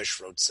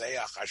lenefesh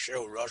rotzeach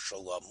asher rosh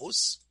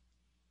lamus.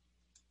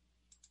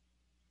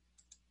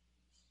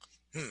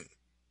 Im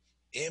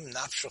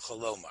Nafshecha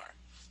Omer.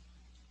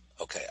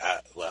 Okay,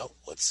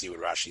 let's see what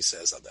Rashi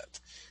says on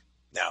that.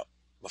 Now,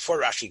 before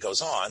Rashi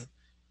goes on,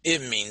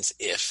 Im means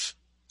if.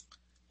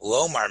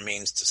 Lomar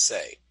means to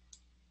say.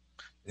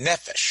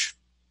 Nefesh,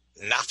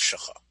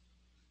 nafshecha.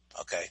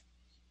 Okay?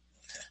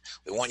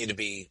 We want you to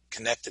be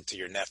connected to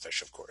your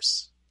nefesh, of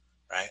course.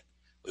 Right?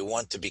 We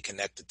want to be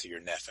connected to your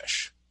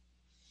nefesh.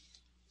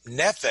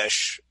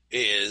 Nefesh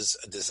is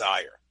a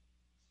desire.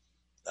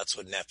 That's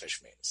what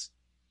nefesh means.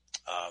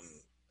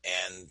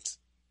 And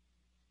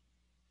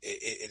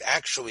it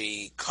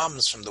actually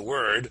comes from the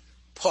word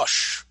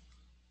push,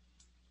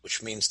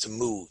 which means to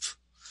move.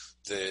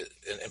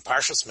 In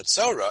Parshas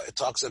Metzora, it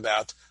talks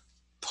about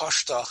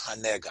Pashta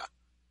Hanega.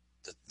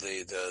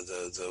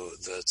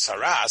 the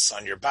tsaras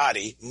on your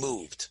body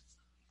moved.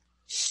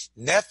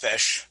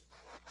 Nefesh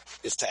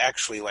is to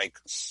actually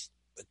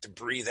to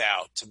breathe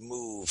out, to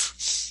move,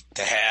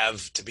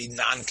 to be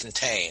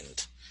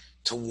non-contained,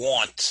 to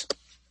want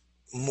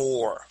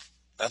more.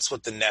 That's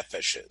what the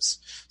nefesh is.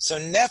 So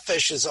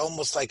nefesh is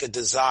almost like a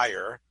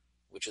desire,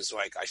 which is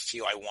like, I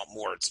feel I want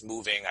more. It's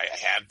moving. I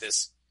have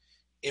this.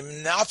 Im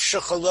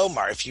nafsha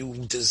chalomar, if you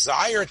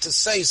desire to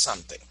say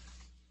something.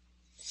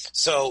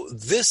 So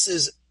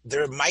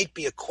there might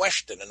be a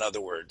question, in other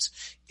words.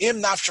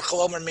 Im nafsha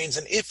chalomar means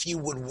an if you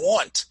would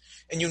want,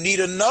 and you need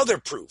another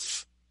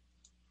proof.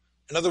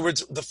 In other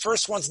words, the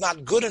first one's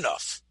not good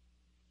enough.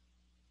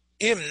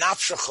 Im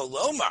nafsha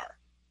chalomar,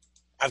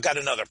 I've got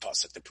another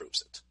pasuk that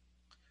proves it.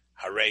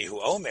 Harehu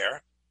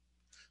omer,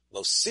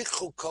 lo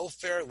sichu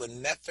kofer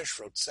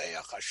lenefesh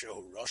rotzeach asher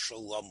hu rosho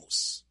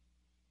lamus.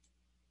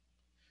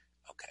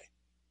 Okay.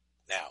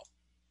 Now,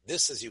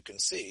 this, as you can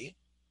see,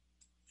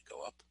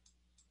 go up,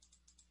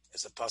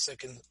 is a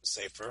pasuk in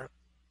Sefer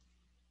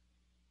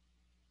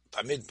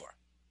Bamidbar.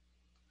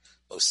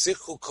 Lo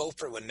sichu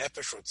kofer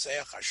lenefesh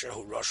rotzeach asher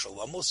hu rosho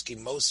lamus ki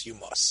mos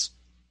yumas.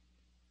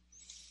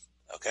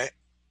 Okay?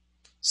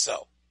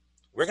 So,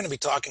 we're going to be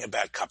talking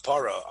about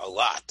kapara a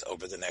lot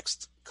over the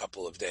next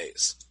couple of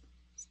days.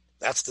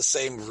 That's the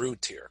same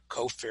root here,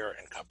 kofir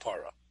and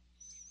kapara.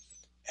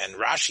 And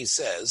Rashi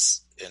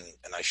says,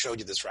 and I showed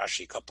you this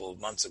Rashi a couple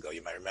of months ago,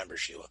 you might remember,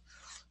 Sheila,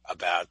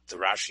 about the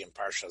Rashi in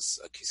Parshas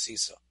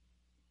Kisisa.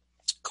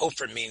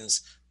 Kofir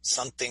means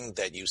something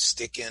that you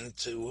stick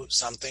into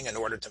something in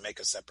order to make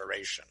a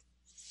separation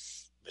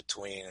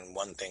between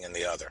one thing and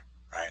the other,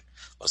 right?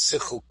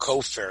 Osichu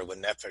kofir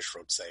l'nefesh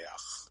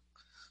rotzeach.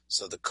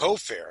 So the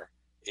kofir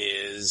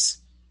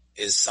is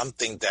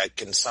something that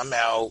can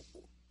somehow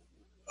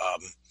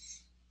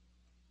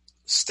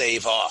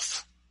stave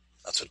off.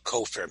 That's what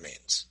kofir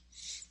means.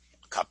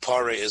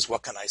 Kapara is,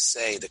 what can I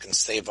say that can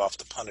stave off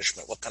the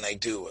punishment? What can I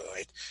do?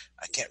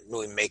 I can't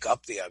really make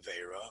up the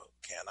Aveira,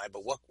 can I?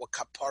 But what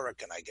kapara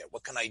can I get?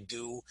 What can I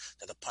do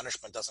that the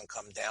punishment doesn't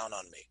come down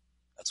on me?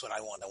 That's what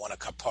I want. I want a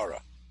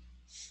kapara,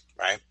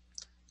 right?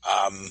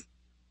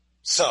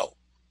 So,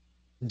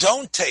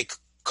 don't take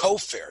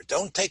kofir,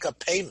 don't take a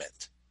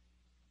payment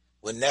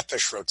with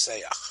nefesh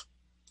rotzeach.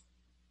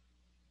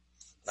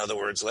 In other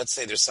words, let's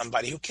say there's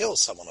somebody who kills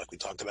someone, like we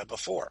talked about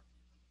before,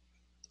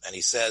 and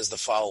he says the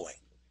following.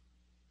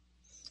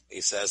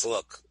 He says,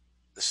 look,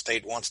 the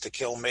state wants to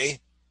kill me.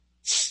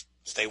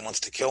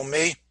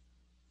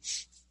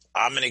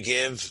 I'm going to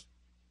give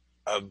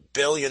 $1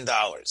 billion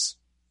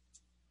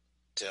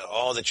to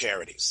all the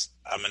charities.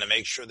 I'm going to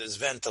make sure there's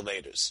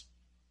ventilators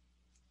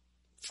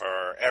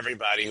for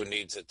everybody who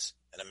needs it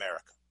in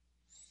America.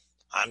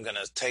 I'm going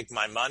to take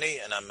my money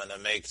and I'm going to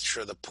make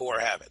sure the poor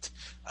have it.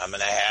 I'm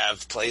going to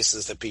have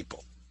places that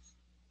people.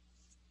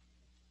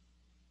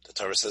 The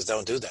Torah says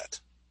don't do that.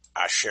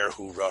 Asher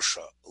hu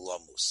rasha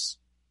lamus.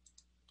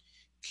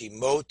 Ki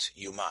mot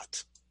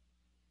yumat.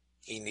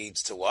 He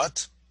needs to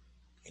what?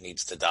 He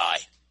needs to die.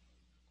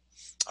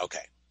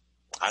 Okay.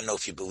 I don't know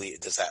if you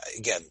believe, does that,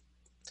 again,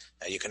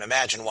 now you can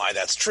imagine why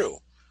that's true.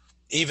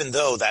 Even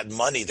though that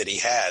money that he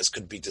has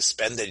could be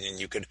dispended and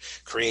you could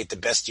create the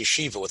best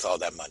yeshiva with all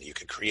that money. You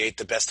could create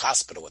the best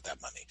hospital with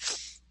that money.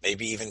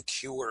 Maybe even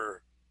who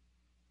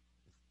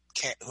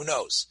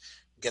knows,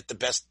 get the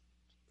best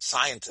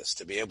scientists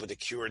to be able to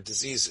cure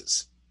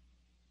diseases.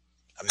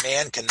 A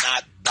man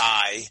cannot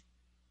buy,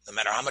 no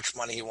matter how much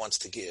money he wants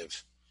to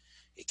give,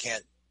 he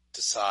can't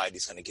decide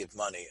he's going to give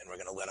money and we're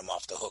going to let him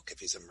off the hook if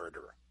he's a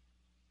murderer.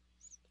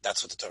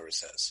 That's what the Torah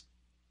says.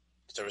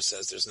 The Torah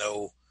says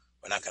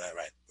we're not going to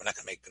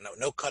make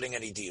no cutting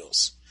any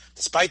deals.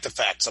 Despite the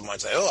fact someone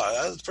say,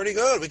 oh, that's pretty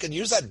good. We could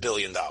use that $1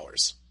 billion.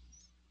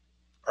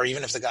 Or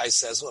even if the guy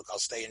says, look, I'll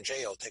stay in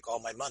jail, take all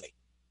my money.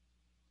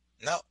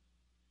 No.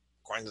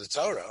 According to the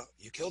Torah,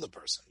 you kill the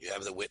person. You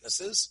have the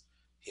witnesses.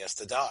 He has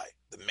to die.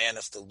 The man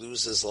has to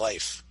lose his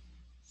life.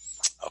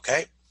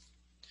 Okay?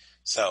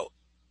 So,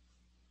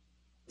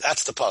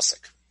 that's the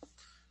pasuk.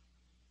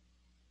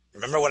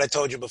 Remember what I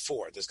told you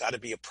before. There's got to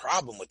be a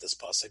problem with this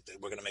pasuk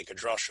that we're going to make a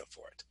drasha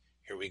for it.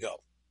 Here we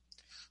go.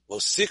 Lo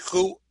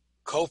sikhu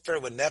kofer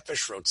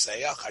v'nefesh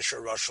rotzeach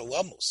asher rasha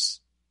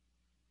lamus.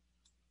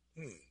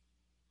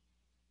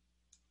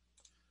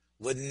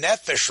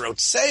 V'nefesh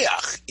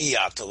rotzeach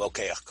iyata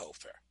lokeach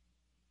kofer.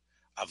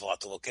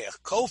 Avata lokeach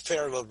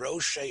kofer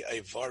v'roshei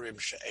eivarim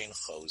she'ein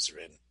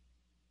chozrin.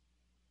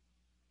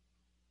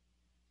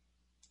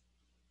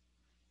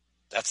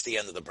 That's the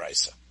end of the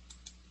brisa.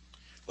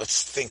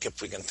 Let's think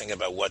if we can think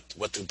about what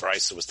the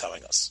brisa was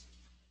telling us.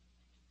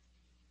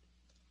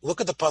 Look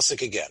at the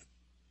pasuk again.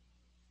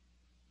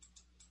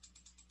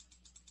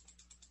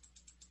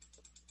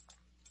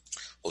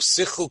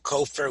 Osichu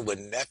kofer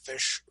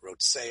v'nefesh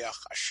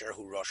rotzeach asher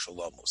hu rasha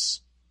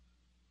lamus.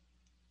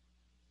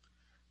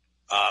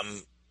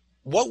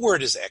 What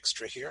word is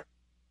extra here?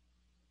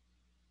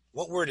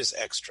 What word is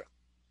extra?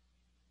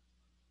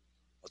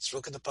 Let's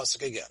look at the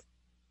pasuk again.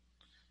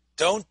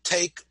 Don't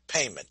take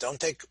payment. Don't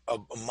take a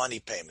money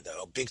payment,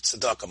 a big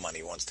tzedakah money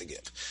he wants to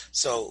give.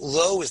 So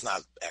lo is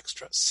not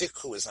extra.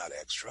 Sikhu is not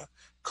extra.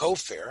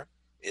 Kofir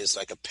is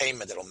like a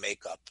payment that'll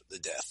make up the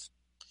death.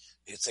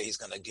 He'd say he's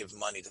going to give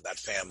money to that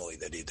family,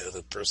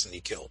 the person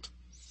he killed.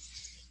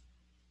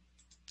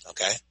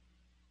 Okay?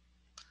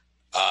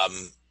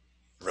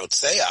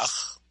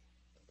 Rotseach,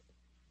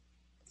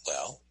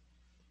 well,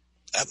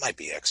 that might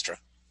be extra.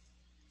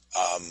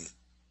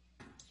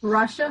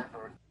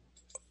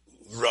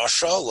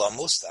 Russia,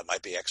 Lamus, that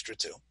might be extra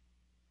too.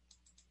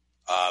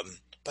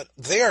 But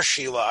there,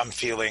 Sheila, I'm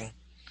feeling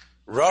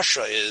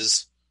Russia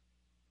is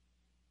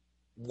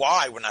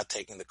why we're not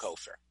taking the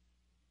kofir.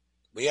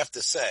 We have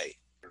to say.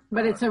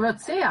 But it's a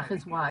rotseach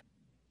is why.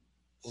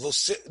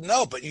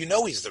 No, but you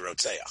know he's the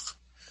rotseach.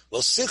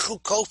 Lo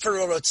sichu kofir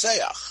or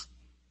rotseach.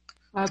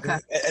 Okay.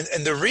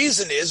 And the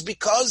reason is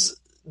because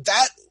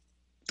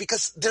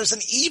there's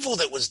an evil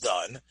that was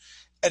done,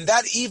 and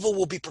that evil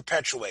will be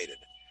perpetuated.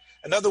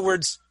 In other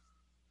words,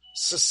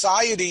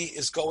 society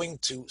is going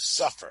to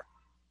suffer.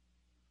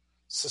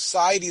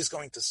 Society is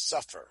going to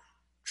suffer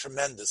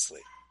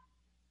tremendously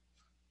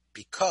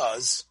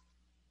because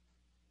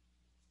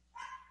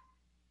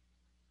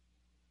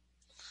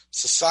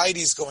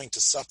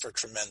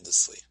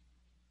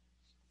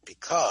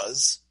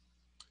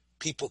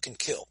people can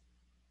kill.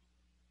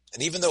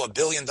 And even though $1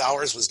 billion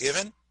was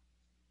given,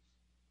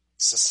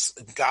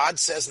 God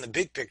says in the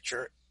big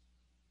picture,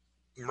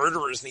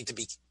 murderers need to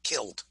be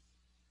killed.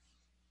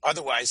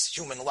 Otherwise,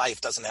 human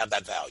life doesn't have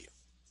that value.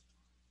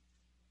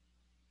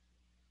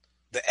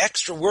 The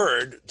extra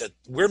word that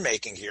we're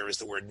making here is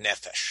the word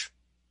nefesh.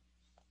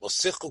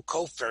 L'sichu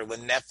kofer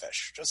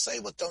l'nefesh. Just say,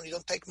 you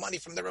don't take money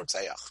from the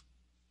rotzeach.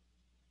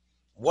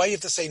 Why do you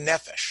have to say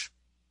nefesh?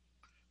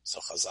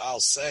 So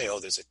Chazal say,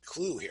 there's a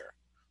clue here.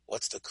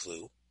 What's the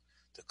clue?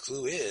 The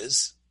clue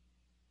is,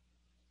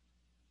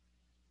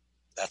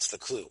 that's the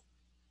clue.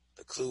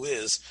 The clue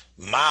is,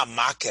 ma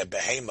make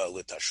behema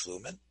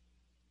l'tashlumen.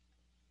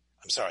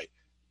 I'm sorry.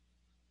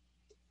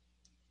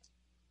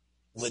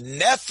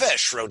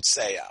 L'nefesh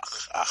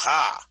rotzeach.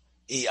 Aha.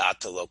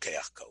 I'ata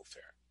lokeach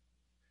kofer.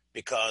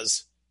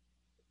 Because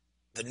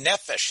the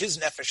nefesh, his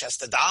nefesh has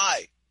to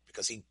die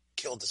because he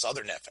killed this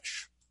other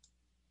nefesh.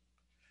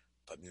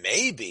 But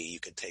maybe you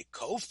could take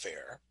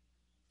kofer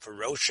for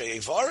Rosh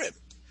Evarim.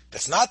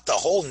 If not the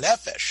whole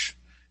nefesh,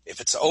 if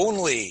it's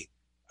only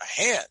a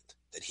hand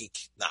that he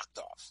knocked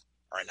off,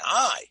 or an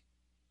eye,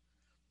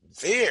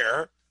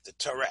 there the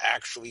Torah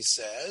actually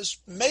says,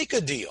 make a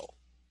deal.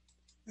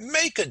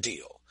 Make a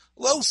deal.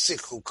 Lo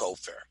sikhu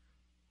kofer.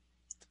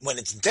 When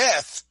it's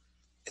death,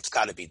 it's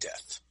got to be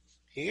death.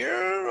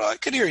 Here, I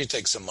could hear you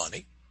take some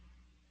money.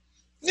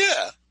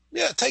 Yeah,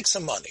 take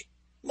some money.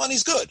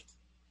 Money's good.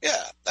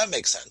 Yeah, that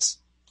makes sense.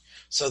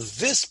 So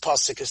this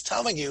pasuk is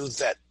telling you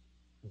that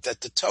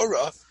the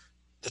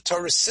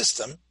Torah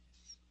system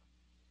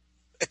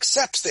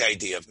accepts the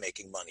idea of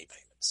making money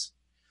payments.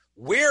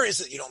 Where is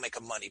it you don't make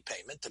a money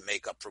payment to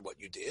make up for what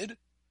you did?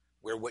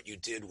 Where what you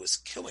did was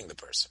killing the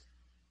person.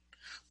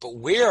 But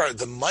where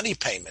the money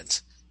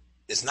payment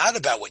is not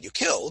about what you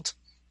killed,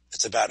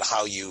 it's about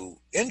how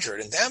you injured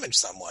and damaged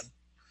someone,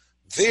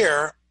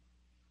 there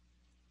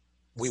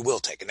we will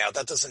take it. Now,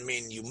 that doesn't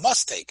mean you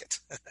must take it.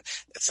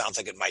 It sounds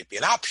like it might be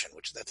an option,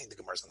 which I think the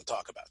Gemara is going to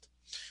talk about.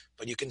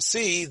 But you can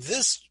see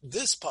this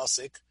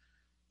pasuk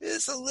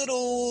is a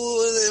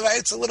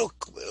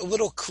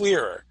little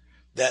clearer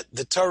that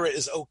the Torah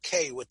is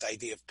okay with the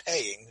idea of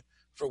paying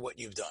for what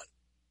you've done,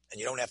 and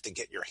you don't have to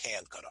get your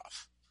hand cut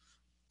off.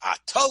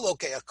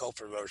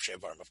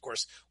 Of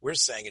course, we're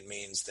saying it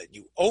means that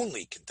you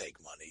only can take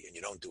money and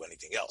you don't do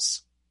anything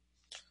else.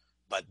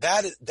 But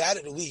that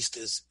at least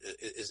is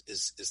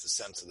the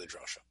sense of the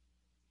drasha.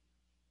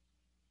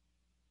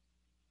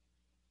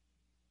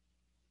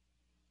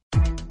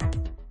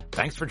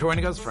 Thanks for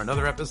joining us for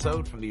another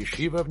episode from the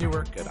Yeshiva of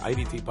Newark at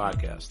IDT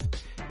Podcast.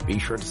 Be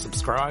sure to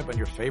subscribe on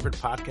your favorite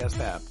podcast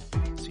app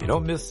so you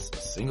don't miss a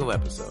single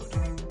episode.